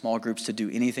even have small groups to do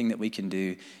anything that we can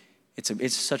do.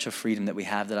 It's such a freedom that we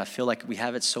have that I feel like we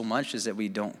have it so much is that we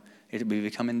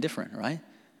become indifferent, right?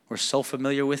 We're so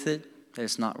familiar with it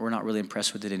that we're not really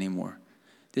impressed with it anymore.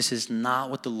 This is not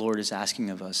what the Lord is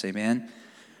asking of us, amen?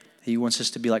 He wants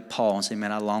us to be like Paul and say,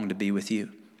 man, I long to be with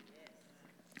you.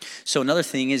 So another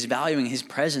thing is valuing his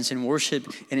presence in worship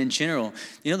and in general.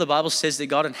 You know, the Bible says that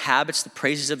God inhabits the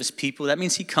praises of his people. That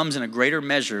means he comes in a greater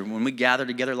measure when we gather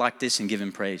together like this and give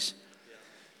him praise.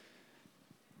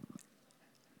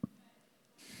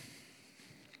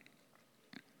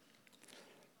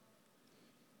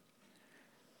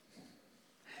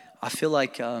 I feel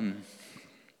like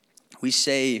we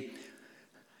say,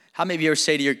 how many of you ever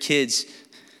say to your kids,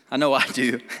 I know I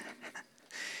do,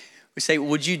 we say,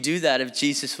 would you do that if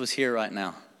Jesus was here right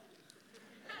now?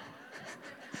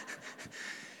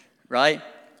 Right?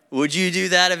 Would you do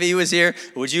that if he was here?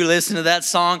 Would you listen to that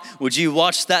song? Would you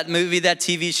watch that movie, that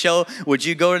TV show? Would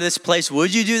you go to this place?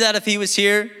 Would you do that if he was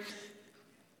here?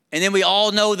 And then we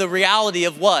all know the reality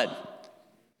of what?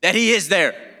 That he is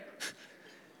there.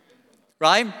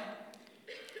 Right?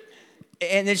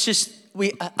 And it's just,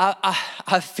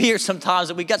 I fear sometimes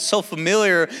that we got so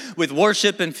familiar with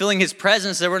worship and feeling his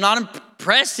presence that we're not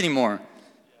impressed anymore.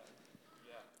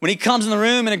 When he comes in the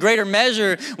room in a greater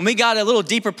measure, when we got a little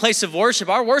deeper place of worship,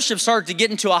 our worship started to get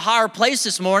into a higher place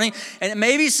this morning, and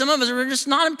maybe some of us were just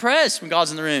not impressed when God's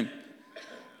in the room.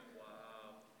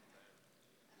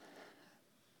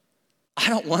 I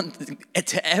don't want it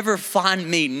to ever find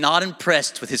me not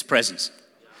impressed with his presence.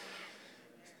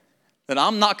 That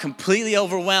I'm not completely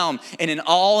overwhelmed and in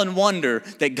awe and wonder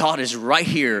that God is right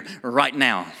here, right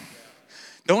now.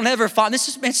 Don't ever find,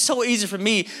 it's so easy for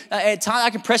me. At times I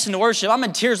can press into worship. I'm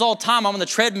in tears all the time. I'm on the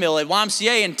treadmill at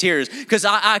YMCA in tears because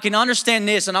I can understand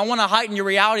this, and I want to heighten your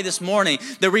reality this morning.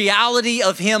 The reality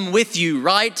of him with you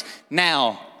right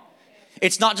now.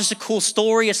 It's not just a cool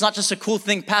story. It's not just a cool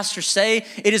thing pastors say.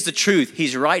 It is the truth.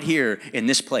 He's right here in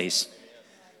this place.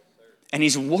 And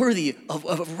he's worthy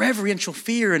of reverential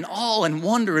fear and awe and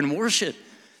wonder and worship.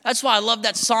 That's why I love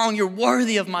that song, You're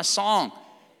Worthy of My Song.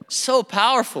 So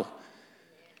powerful.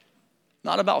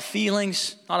 Not about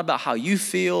feelings, not about how you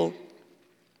feel.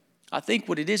 I think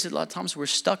what it is, a lot of times we're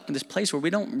stuck in this place where we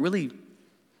don't really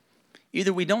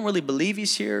believe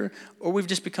he's here, or we've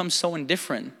just become so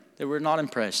indifferent that we're not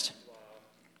impressed.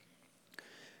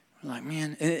 We're like,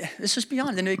 man, let's just be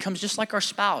honest. Then it becomes just like our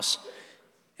spouse.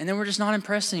 And then we're just not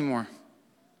impressed anymore.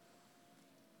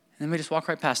 And then we just walk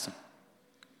right past him.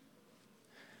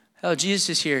 Oh, Jesus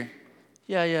is here.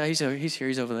 Yeah, he's here.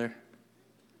 He's over there.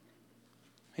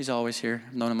 He's always here.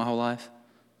 I've known him my whole life.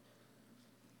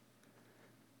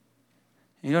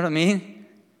 You know what I mean?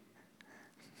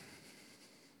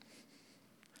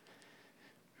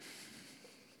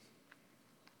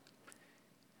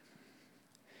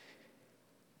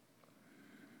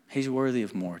 He's worthy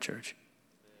of more, church.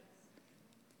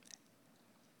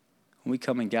 When we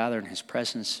come and gather in his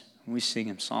presence, when we sing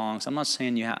him songs, I'm not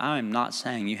saying you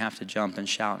have to jump and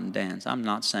shout and dance. I'm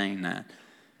not saying that.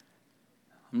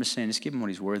 I'm just saying, just give him what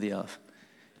he's worthy of.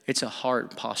 It's a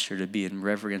heart posture to be in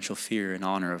reverential fear and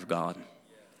honor of God,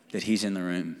 that he's in the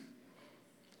room.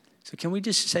 So can we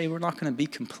just say we're not going to be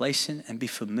complacent and be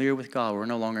familiar with God? We're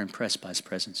no longer impressed by his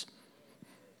presence.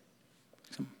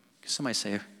 Somebody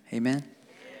say amen.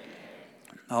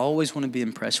 I always want to be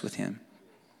impressed with him.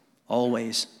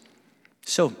 Always.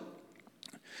 So,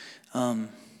 I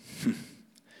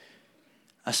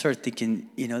started thinking,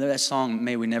 that song,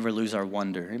 May We Never Lose Our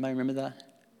Wonder. Anybody remember that?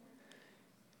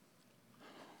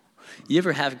 You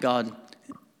ever have God,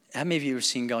 how many of you ever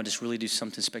seen God just really do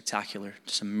something spectacular?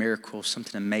 Just a miracle,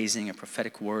 something amazing, a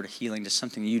prophetic word, a healing, just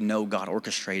something God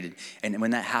orchestrated. And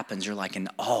when that happens, you're like in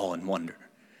awe and wonder.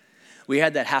 We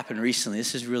had that happen recently.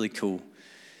 This is really cool.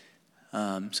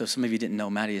 So some of you didn't know,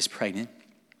 Maddie is pregnant.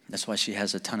 That's why she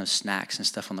has a ton of snacks and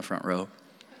stuff on the front row.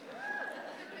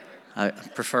 I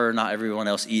prefer not everyone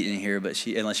else eating here, but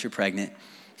unless you're pregnant.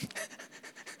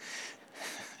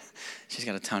 She's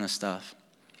got a ton of stuff.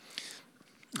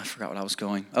 I forgot what I was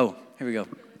going. Oh, here we go.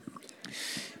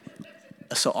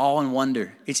 So awe and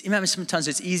wonder. Sometimes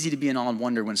it's easy to be in awe and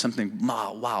wonder when something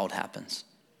wild happens.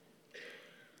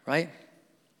 Right?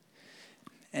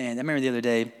 And I remember the other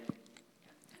day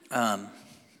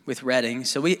with Redding.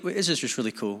 So this is just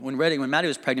really cool. When Maddie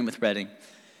was pregnant with Redding,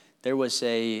 there was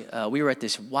we were at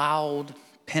this wild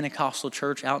Pentecostal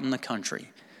church out in the country.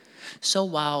 So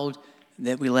wild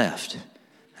that we left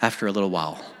after a little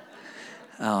while.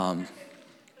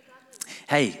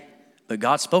 Hey, but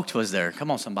God spoke to us there.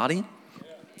 Come on, somebody.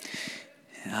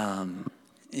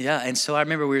 And so I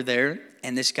remember we were there,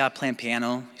 and this guy playing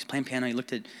piano. He's playing piano. He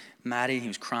looked at Maddie. He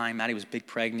was crying. Maddie was big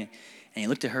pregnant. And he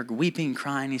looked at her weeping and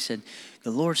crying. He said,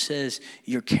 the Lord says,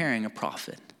 you're carrying a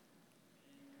prophet.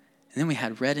 And then we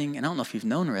had Redding. And I don't know if you've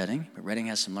known Redding, but Redding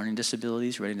has some learning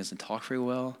disabilities. Redding doesn't talk very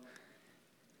well.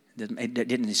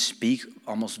 Didn't speak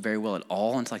almost very well at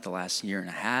all until like the last year and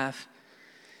a half.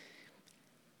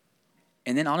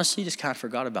 And then honestly, just kind of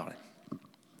forgot about it.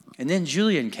 And then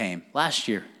Julian came last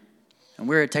year, and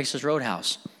we were at Texas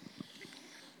Roadhouse.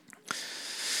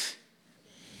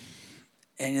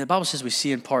 And the Bible says we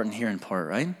see in part and hear in part,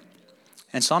 right?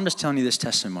 And so I'm just telling you this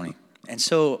testimony. And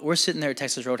so we're sitting there at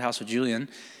Texas Roadhouse with Julian,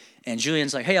 and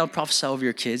Julian's like, hey, I'll prophesy over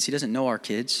your kids. He doesn't know our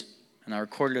kids. And I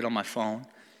recorded it on my phone.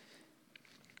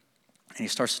 And he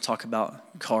starts to talk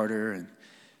about Carter and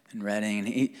Redding.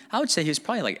 And I would say he was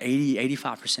probably like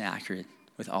 85% accurate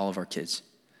with all of our kids.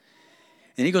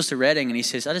 And he goes to Redding and he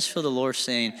says, I just feel the Lord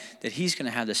saying that he's going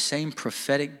to have the same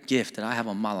prophetic gift that I have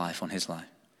on my life, on his life.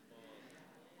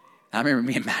 And I remember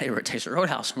me and Maddie were at Texas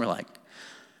Roadhouse and we're like,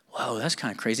 whoa, that's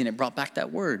kind of crazy. And it brought back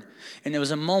that word. And there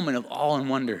was a moment of awe and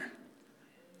wonder.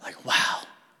 Like, wow,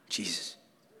 Jesus.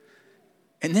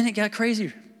 And then it got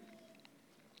crazier.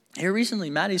 Here recently,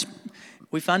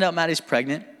 we found out Maddie's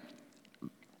pregnant.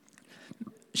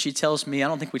 She tells me, I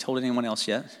don't think we told anyone else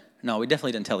yet. No, we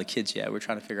definitely didn't tell the kids yet. We're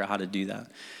trying to figure out how to do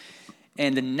that.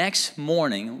 And the next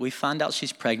morning, we find out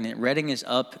she's pregnant. Redding is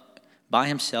up by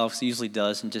himself, as he usually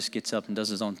does, and just gets up and does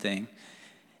his own thing.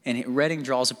 And Redding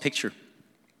draws a picture.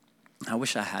 I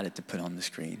wish I had it to put on the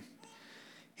screen.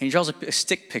 And he draws a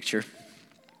stick picture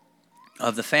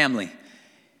of the family.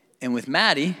 And with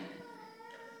Maddie,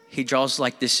 he draws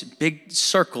like this big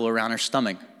circle around her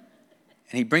stomach.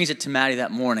 And he brings it to Maddie that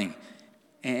morning.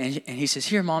 And he says,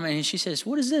 here, Mom. And she says,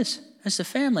 what is this? That's the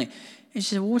family. And she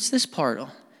said, well, what's this part?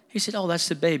 He said, oh, that's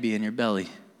the baby in your belly.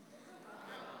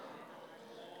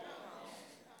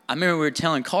 I remember we were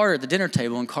telling Carter at the dinner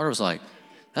table, and Carter was like,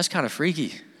 that's kind of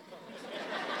freaky.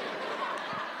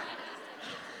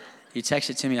 He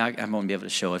texted to me. I won't be able to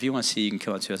show. If you want to see, you can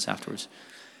come up to us afterwards.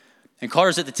 And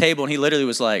Carter's at the table, and he literally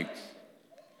was like,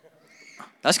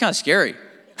 that's kind of scary.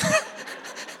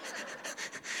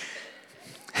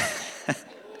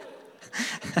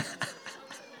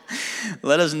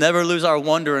 Let us never lose our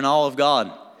wonder in awe of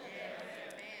God.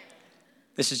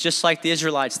 This is just like the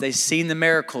Israelites. They've seen the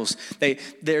miracles. They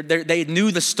knew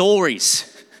the stories.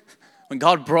 When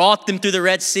God brought them through the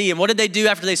Red Sea. And what did they do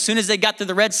as soon as they got through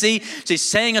the Red Sea? They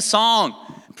sang a song.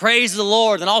 Praise the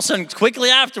Lord. And all of a sudden, quickly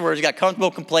afterwards, got comfortable,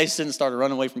 complacent, and started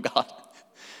running away from God.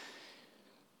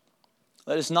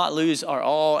 Let us not lose our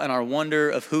awe and our wonder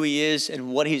of who he is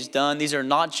and what he's done. These are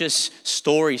not just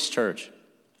stories, church.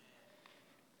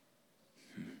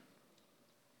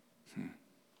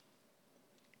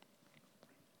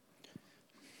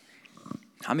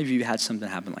 How many of you had something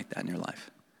happen like that in your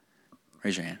life?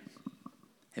 Raise your hand.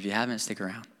 If you haven't, stick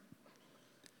around.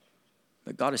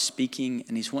 But God is speaking,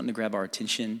 and he's wanting to grab our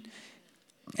attention.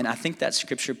 And I think that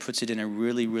scripture puts it in a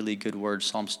really, really good word,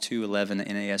 Psalms 2:11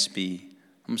 NASB.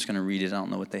 I'm just going to read it. I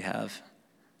don't know what they have.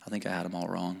 I think I had them all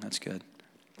wrong. That's good.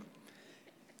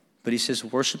 But he says,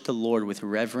 worship the Lord with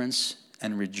reverence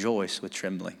and rejoice with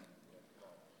trembling.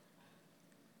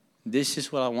 This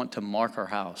is what I want to mark our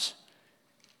house.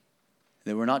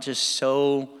 That we're not just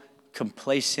so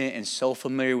complacent and so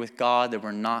familiar with God that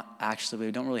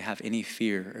we don't really have any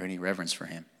fear or any reverence for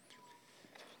him.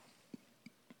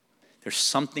 There's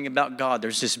something about God.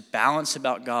 There's this balance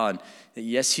about God that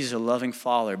yes, he's a loving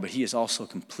father, but he is also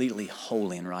completely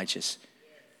holy and righteous.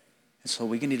 And so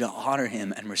we need to honor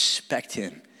him and respect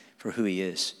him for who he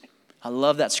is. I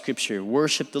love that scripture.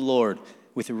 Worship the Lord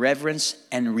with reverence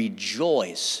and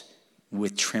rejoice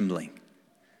with trembling.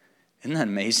 Isn't that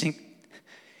amazing?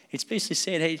 It's basically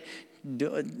saying, hey,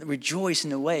 rejoice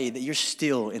in a way that you're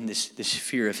still in this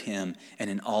fear of him and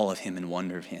in awe of him and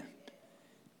wonder of him.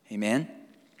 Amen?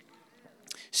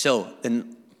 So,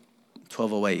 then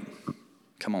 12:08.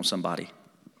 Come on, somebody.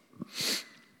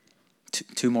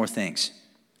 Two more things.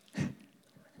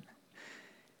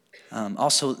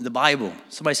 Also, the Bible.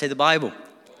 Somebody say the Bible.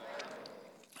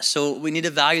 So we need to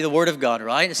value the Word of God,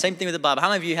 right? The same thing with the Bible. How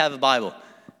many of you have a Bible?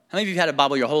 How many of you have had a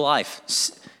Bible your whole life?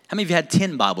 How many of you had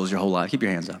 10 Bibles your whole life? Keep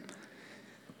your hands up.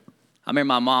 I remember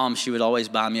my mom, she would always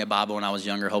buy me a Bible when I was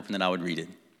younger, hoping that I would read it.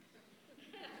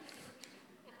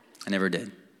 I never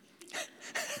did.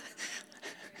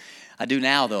 I do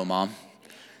now, though, Mom.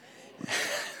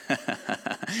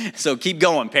 So keep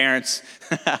going, parents.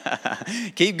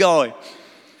 Keep going.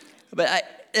 But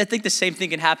I think the same thing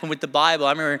can happen with the Bible.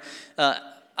 I remember,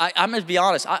 I'm going to be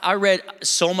honest, I read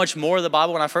so much more of the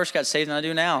Bible when I first got saved than I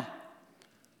do now.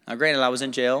 Now, granted, I was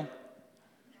in jail.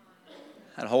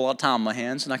 Had a whole lot of time on my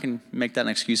hands, and I can make that an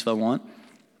excuse if I want.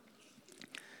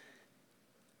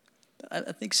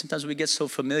 I think sometimes we get so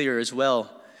familiar as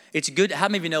well. It's good. How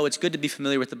many of you know it's good to be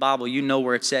familiar with the Bible? You know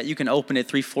where it's at. You can open it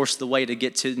 3/4 of the way to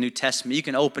get to the New Testament. You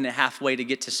can open it halfway to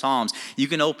get to Psalms. You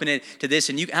can open it to this.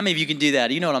 And how many of you can do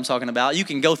that? You know what I'm talking about. You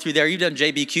can go through there. You've done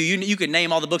JBQ. You can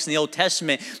name all the books in the Old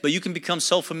Testament, but you can become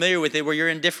so familiar with it where you're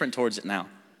indifferent towards it now.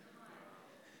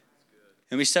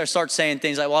 And we start saying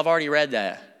things like, well, I've already read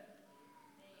that.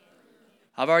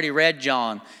 I've already read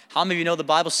John. How many of you know the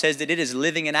Bible says that it is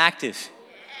living and active?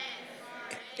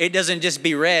 It doesn't just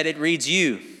be read, it reads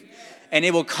you. And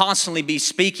it will constantly be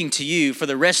speaking to you for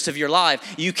the rest of your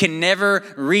life. You can never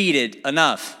read it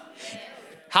enough.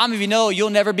 How many of you know you'll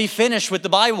never be finished with the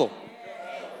Bible?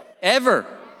 Ever.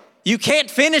 You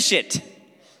can't finish it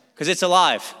because it's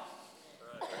alive.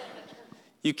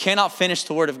 You cannot finish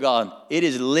the Word of God. It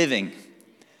is living.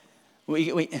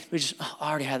 We just, I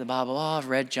already had the Bible. Oh, I've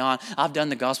read John. I've done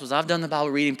the Gospels. I've done the Bible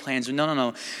reading plans.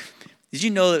 No. Did you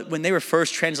know that when they were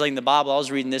first translating the Bible, I was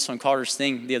reading this on Carter's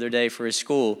thing the other day for his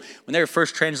school. When they were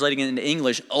first translating it into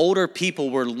English, older people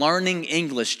were learning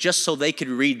English just so they could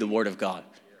read the Word of God.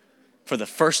 For the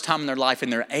first time in their life, in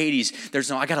their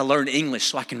 80s, I got to learn English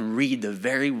so I can read the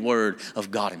very Word of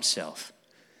God Himself.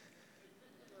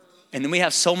 And then we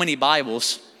have so many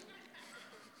Bibles.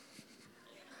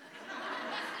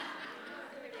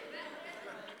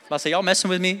 I say, y'all messing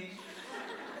with me?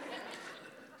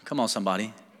 Come on,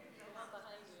 somebody.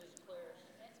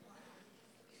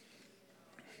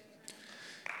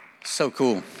 So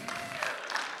cool.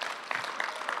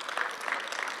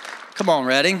 Come on,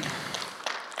 Redding.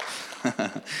 We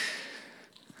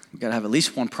got to have at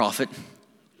least one prophet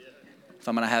if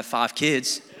I'm going to have 5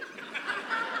 kids.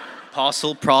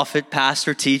 Apostle, prophet,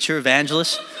 pastor, teacher,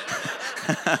 evangelist.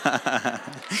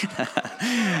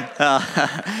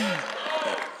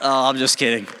 Oh, I'm just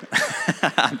kidding.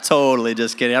 I'm totally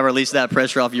just kidding. I release that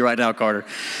pressure off you right now, Carter.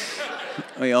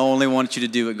 We only want you to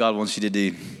do what God wants you to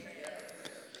do.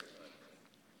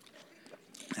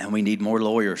 And we need more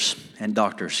lawyers and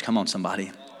doctors. Come on,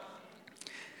 somebody.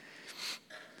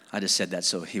 I just said that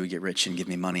so he would get rich and give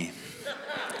me money.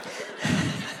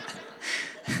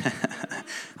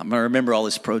 I'm going to remember all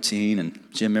this protein and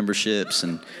gym memberships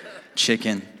and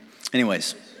chicken.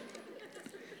 Anyways,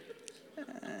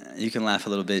 you can laugh a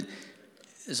little bit.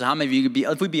 So how many of you could be,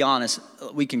 if we be honest,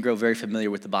 we can grow very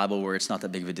familiar with the Bible where it's not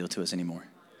that big of a deal to us anymore.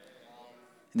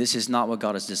 This is not what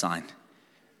God has designed.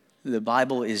 The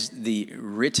Bible is the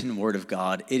written word of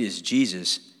God. It is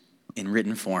Jesus in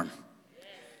written form.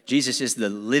 Jesus is the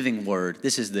living word.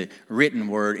 This is the written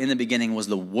word. In the beginning was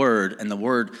the Word, and the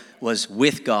Word was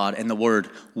with God, and the Word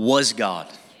was God.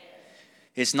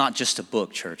 It's not just a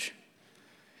book, church.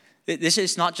 This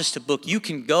is not just a book. You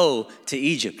can go to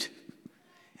Egypt,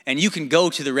 and you can go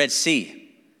to the Red Sea.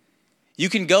 You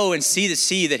can go and see the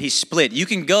sea that He split. You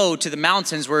can go to the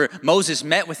mountains where Moses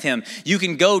met with Him. You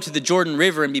can go to the Jordan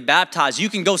River and be baptized. You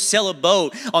can go sail a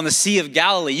boat on the Sea of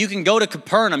Galilee. You can go to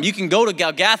Capernaum. You can go to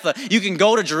Golgotha. You can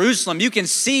go to Jerusalem. You can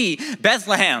see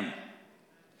Bethlehem.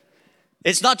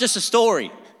 It's not just a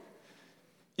story.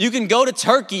 You can go to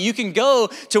Turkey. You can go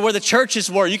to where the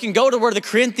churches were. You can go to where the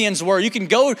Corinthians were. You can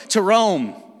go to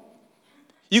Rome.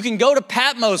 You can go to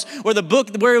Patmos where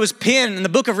it was penned in the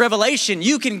book of Revelation.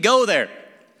 You can go there.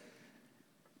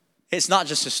 It's not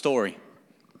just a story.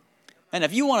 And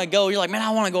if you want to go, you're like, man,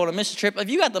 I want to go on a mission trip. If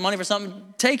you got the money for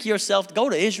something, take yourself, go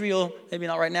to Israel. Maybe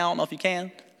not right now. I don't know if you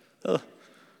can.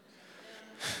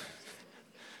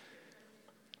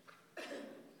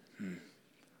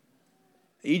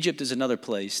 Egypt is another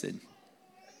place that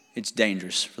it's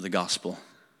dangerous for the gospel.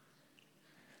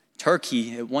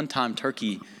 Turkey, at one time,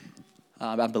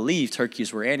 I believe Turkey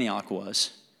is where Antioch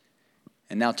was.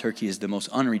 And now Turkey is the most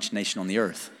unreached nation on the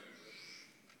earth.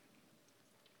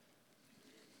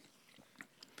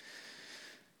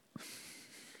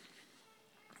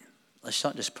 Let's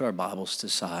not just put our Bibles to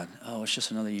the side. Oh, it's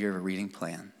just another year of a reading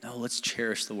plan. No, let's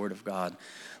cherish the Word of God.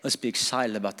 Let's be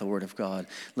excited about the Word of God.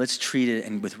 Let's treat it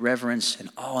and with reverence and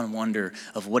awe and wonder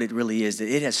of what it really is, that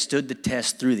it has stood the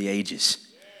test through the ages.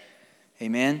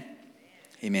 Amen?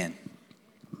 Amen.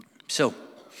 So,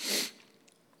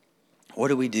 what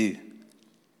do we do?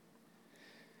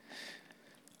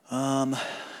 Psalm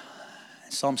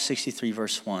 63,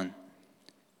 verse 1.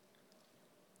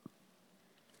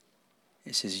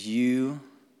 It says,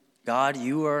 God,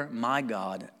 you are my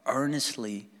God.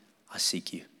 Earnestly I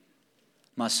seek you.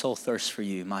 My soul thirsts for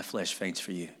you. My flesh faints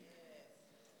for you.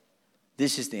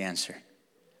 This is the answer.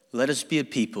 Let us be a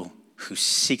people who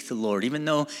seek the Lord. Even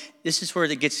though this is where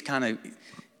it gets kind of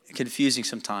confusing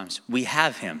sometimes. We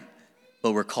have Him,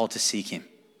 but we're called to seek Him.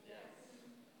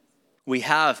 We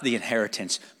have the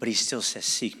inheritance, but He still says,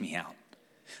 seek me out.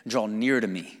 Draw near to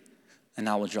me, and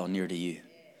I will draw near to you.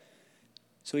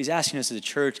 So he's asking us as a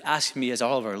church, asking me as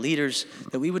all of our leaders,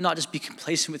 that we would not just be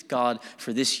complacent with God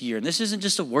for this year. And this isn't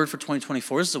just a word for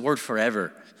 2024, this is a word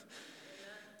forever.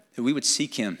 That we would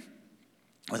seek him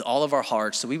with all of our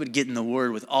hearts, that we would get in the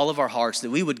word with all of our hearts, that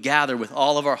we would gather with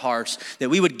all of our hearts, that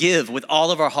we would give with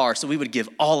all of our hearts, that we would give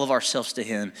all of ourselves to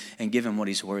him and give him what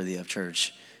he's worthy of,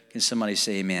 church. Can somebody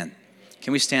say amen?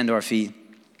 Can we stand to our feet?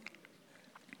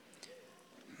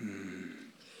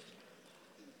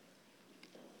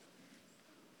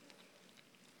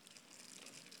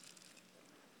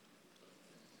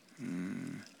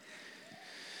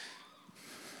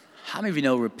 How many of you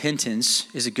know repentance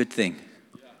is a good thing?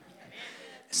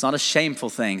 It's not a shameful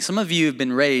thing. Some of you have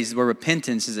been raised where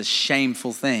repentance is a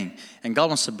shameful thing, and God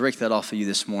wants to break that off of you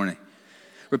this morning.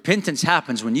 Repentance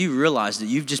happens when you realize that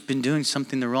you've just been doing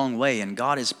something the wrong way, and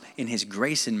God is, in his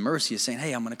grace and mercy, is saying,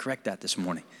 hey, I'm going to correct that this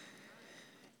morning.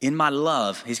 In my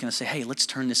love, he's going to say, hey, let's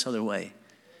turn this other way.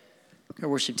 Our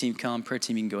worship team come, prayer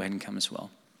team, you can go ahead and come as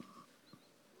well.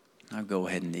 I'll go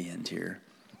ahead and end here.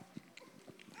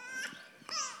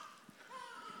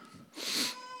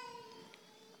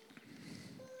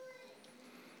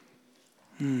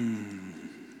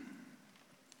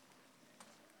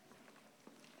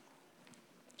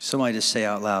 Somebody just say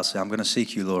out loud, say, I'm going to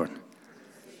seek you, Lord.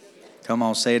 Come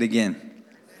on, say it again.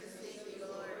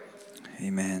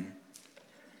 Amen.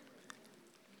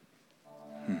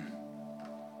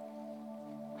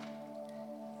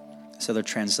 This other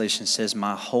translation says,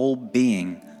 my whole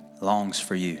being longs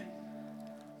for you.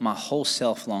 My whole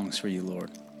self longs for you, Lord.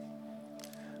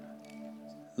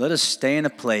 Let us stay in a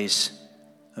place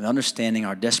of understanding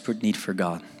our desperate need for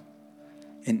God.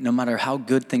 And no matter how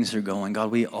good things are going,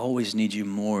 God, we always need you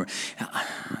more.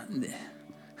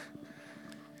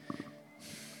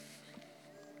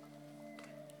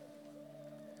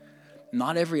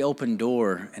 Not every open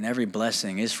door and every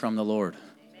blessing is from the Lord.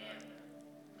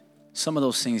 Some of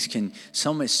those things can,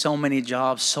 so many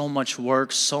jobs, so much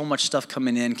work, so much stuff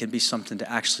coming in can be something to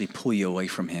actually pull you away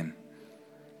from him.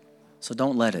 So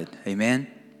don't let it. Amen?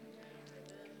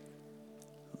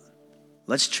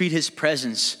 Let's treat his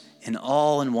presence in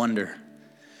awe and wonder.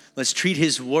 Let's treat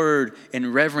his word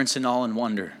in reverence and awe and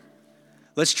wonder.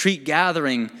 Let's treat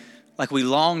gathering like we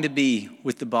long to be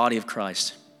with the body of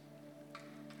Christ.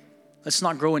 Let's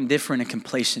not grow indifferent and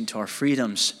complacent to our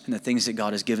freedoms and the things that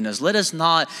God has given us. Let us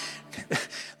not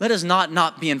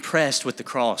be impressed with the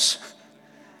cross.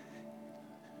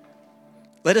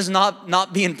 Let us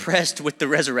not be impressed with the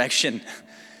resurrection.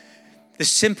 The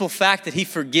simple fact that he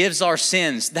forgives our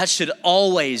sins, that should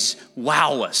always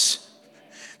wow us.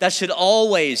 That should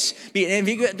always be.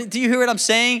 Do you hear what I'm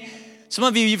saying? Some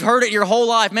of you, you've heard it your whole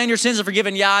life. Man, your sins are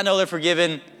forgiven. Yeah, I know they're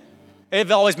forgiven.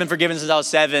 They've always been forgiven since I was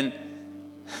 7.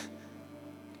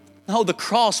 No, the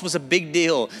cross was a big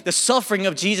deal. The suffering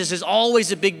of Jesus is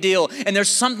always a big deal. And there's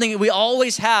something we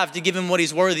always have to give him what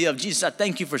he's worthy of. Jesus, I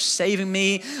thank you for saving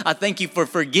me. I thank you for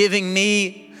forgiving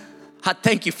me. I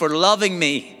thank you for loving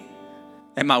me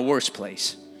at my worst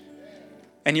place.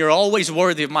 And you're always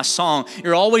worthy of my song.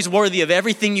 You're always worthy of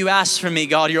everything you ask from me,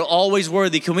 God. You're always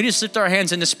worthy. Can we just lift our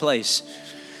hands in this place?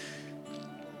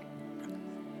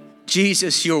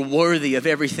 Jesus, you're worthy of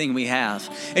everything we have.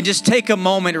 And just take a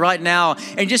moment right now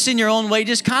and just in your own way,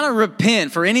 just kind of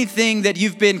repent for anything that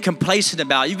you've been complacent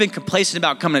about. You've been complacent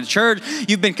about coming to church.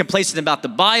 You've been complacent about the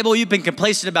Bible. You've been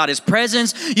complacent about his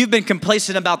presence. You've been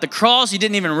complacent about the cross. You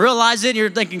didn't even realize it. You're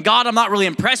thinking, God, I'm not really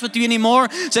impressed with you anymore.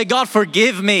 Say, God,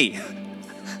 forgive me.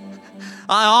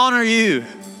 I honor you.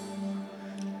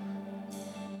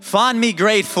 Find me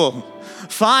grateful.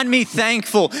 Find me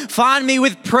thankful. Find me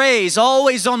with praise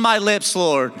always on my lips,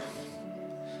 Lord.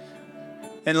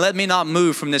 And let me not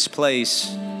move from this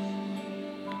place.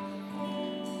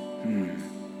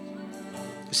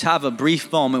 Just have a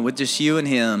brief moment with just you and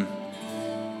him.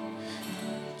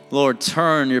 Lord,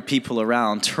 turn your people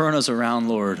around. Turn us around,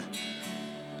 Lord.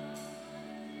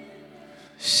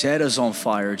 Set us on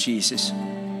fire, Jesus.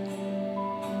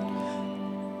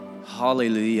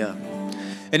 Hallelujah.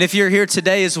 And if you're here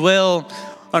today as well,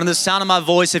 under the sound of my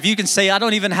voice, if you can say, I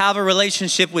don't even have a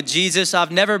relationship with Jesus. I've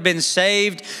never been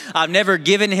saved. I've never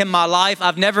given him my life.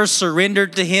 I've never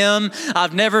surrendered to him.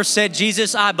 I've never said,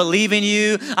 Jesus, I believe in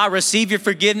you. I receive your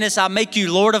forgiveness. I make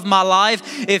you Lord of my life.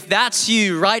 If that's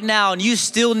you right now and you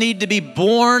still need to be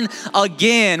born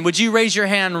again, would you raise your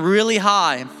hand really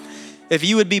high? If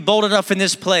you would be bold enough in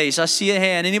this place. I see a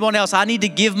hand. Anyone else? I need to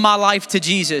give my life to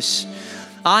Jesus.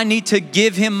 I need to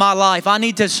give him my life. I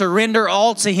need to surrender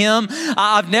all to him.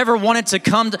 I've never wanted to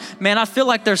come to, man, I feel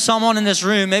like there's someone in this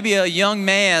room, maybe a young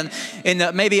man in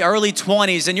the maybe early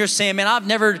 20s, and you're saying, man,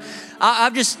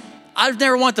 I've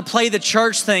never wanted to play the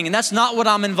church thing, and that's not what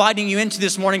I'm inviting you into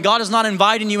this morning. God is not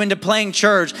inviting you into playing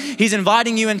church. He's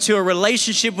inviting you into a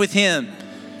relationship with Him.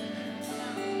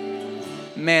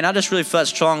 Man, I just really felt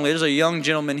strongly. There's a young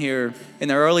gentleman here in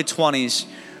their early 20s.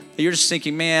 You're just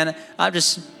thinking, man,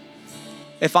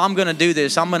 if I'm going to do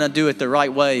this, I'm going to do it the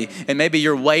right way. And maybe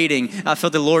you're waiting. I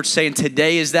felt the Lord saying,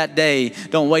 today is that day.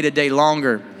 Don't wait a day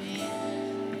longer.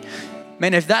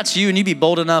 Man, if that's you and you be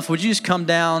bold enough, would you just come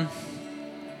down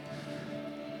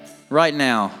right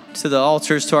now to the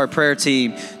altars, to our prayer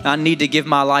team? I need to give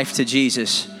my life to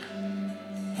Jesus.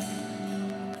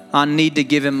 I need to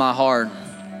give Him my heart.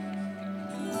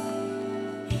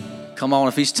 Come on,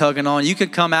 if He's tugging on, you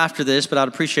could come after this, but I'd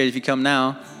appreciate it if you come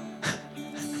now.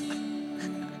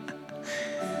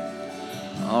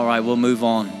 All right, we'll move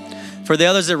on. For the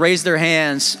others that raise their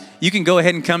hands, you can go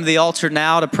ahead and come to the altar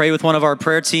now to pray with one of our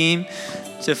prayer team,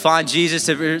 to find Jesus.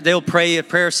 They'll pray a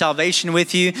prayer of salvation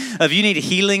with you. If you need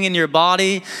healing in your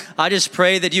body, I just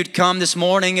pray that you'd come this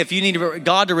morning. If you need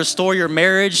God to restore your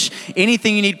marriage,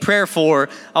 anything you need prayer for,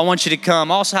 I want you to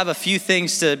come. I also have a few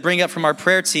things to bring up from our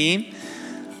prayer team.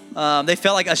 They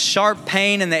felt like a sharp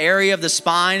pain in the area of the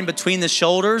spine between the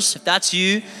shoulders. If that's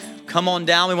you, come on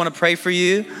down. We want to pray for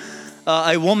you.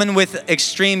 A woman with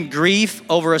extreme grief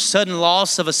over a sudden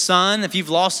loss of a son. If you've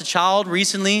lost a child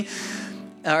recently,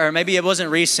 or maybe it wasn't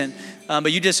recent,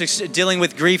 but you're just dealing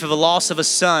with grief of a loss of a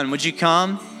son, would you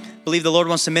come? Believe the Lord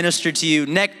wants to minister to you.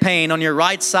 Neck pain on your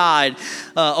right side,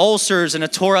 ulcers and a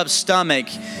tore up stomach.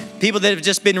 People that have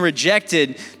just been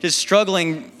rejected, just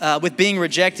struggling with being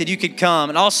rejected, you could come.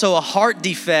 And also a heart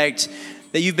defect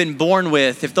that you've been born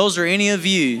with. If those are any of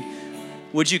you,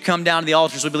 would you come down to the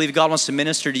altars? We believe God wants to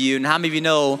minister to you. And how many of you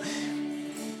know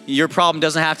your problem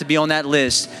doesn't have to be on that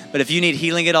list? But if you need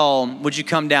healing at all, would you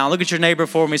come down? Look at your neighbor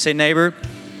for me. Say, neighbor,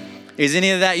 is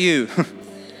any of that you?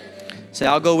 Say,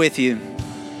 I'll go with you.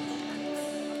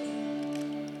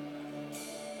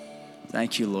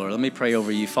 Thank you, Lord. Let me pray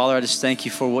over you. Father, I just thank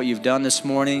you for what you've done this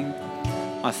morning.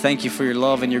 I thank you for your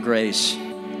love and your grace.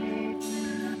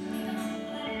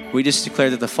 We just declare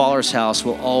that the Faller's house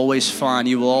will always find,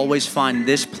 you will always find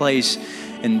this place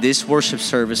in this worship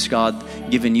service, God,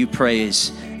 giving you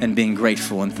praise and being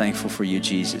grateful and thankful for you,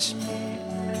 Jesus.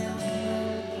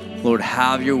 Lord,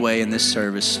 have your way in this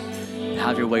service.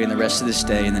 Have your way in the rest of this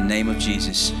day in the name of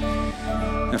Jesus.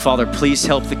 And Father, please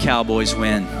help the Cowboys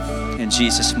win in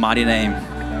Jesus' mighty name.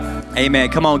 Amen.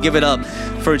 Come on, give it up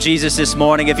for Jesus this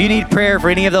morning. If you need prayer for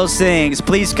any of those things,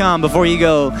 please come before you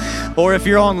go. Or if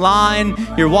you're online,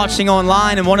 you're watching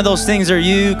online, and one of those things are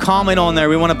you, comment on there.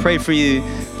 We want to pray for you.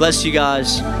 Bless you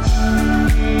guys.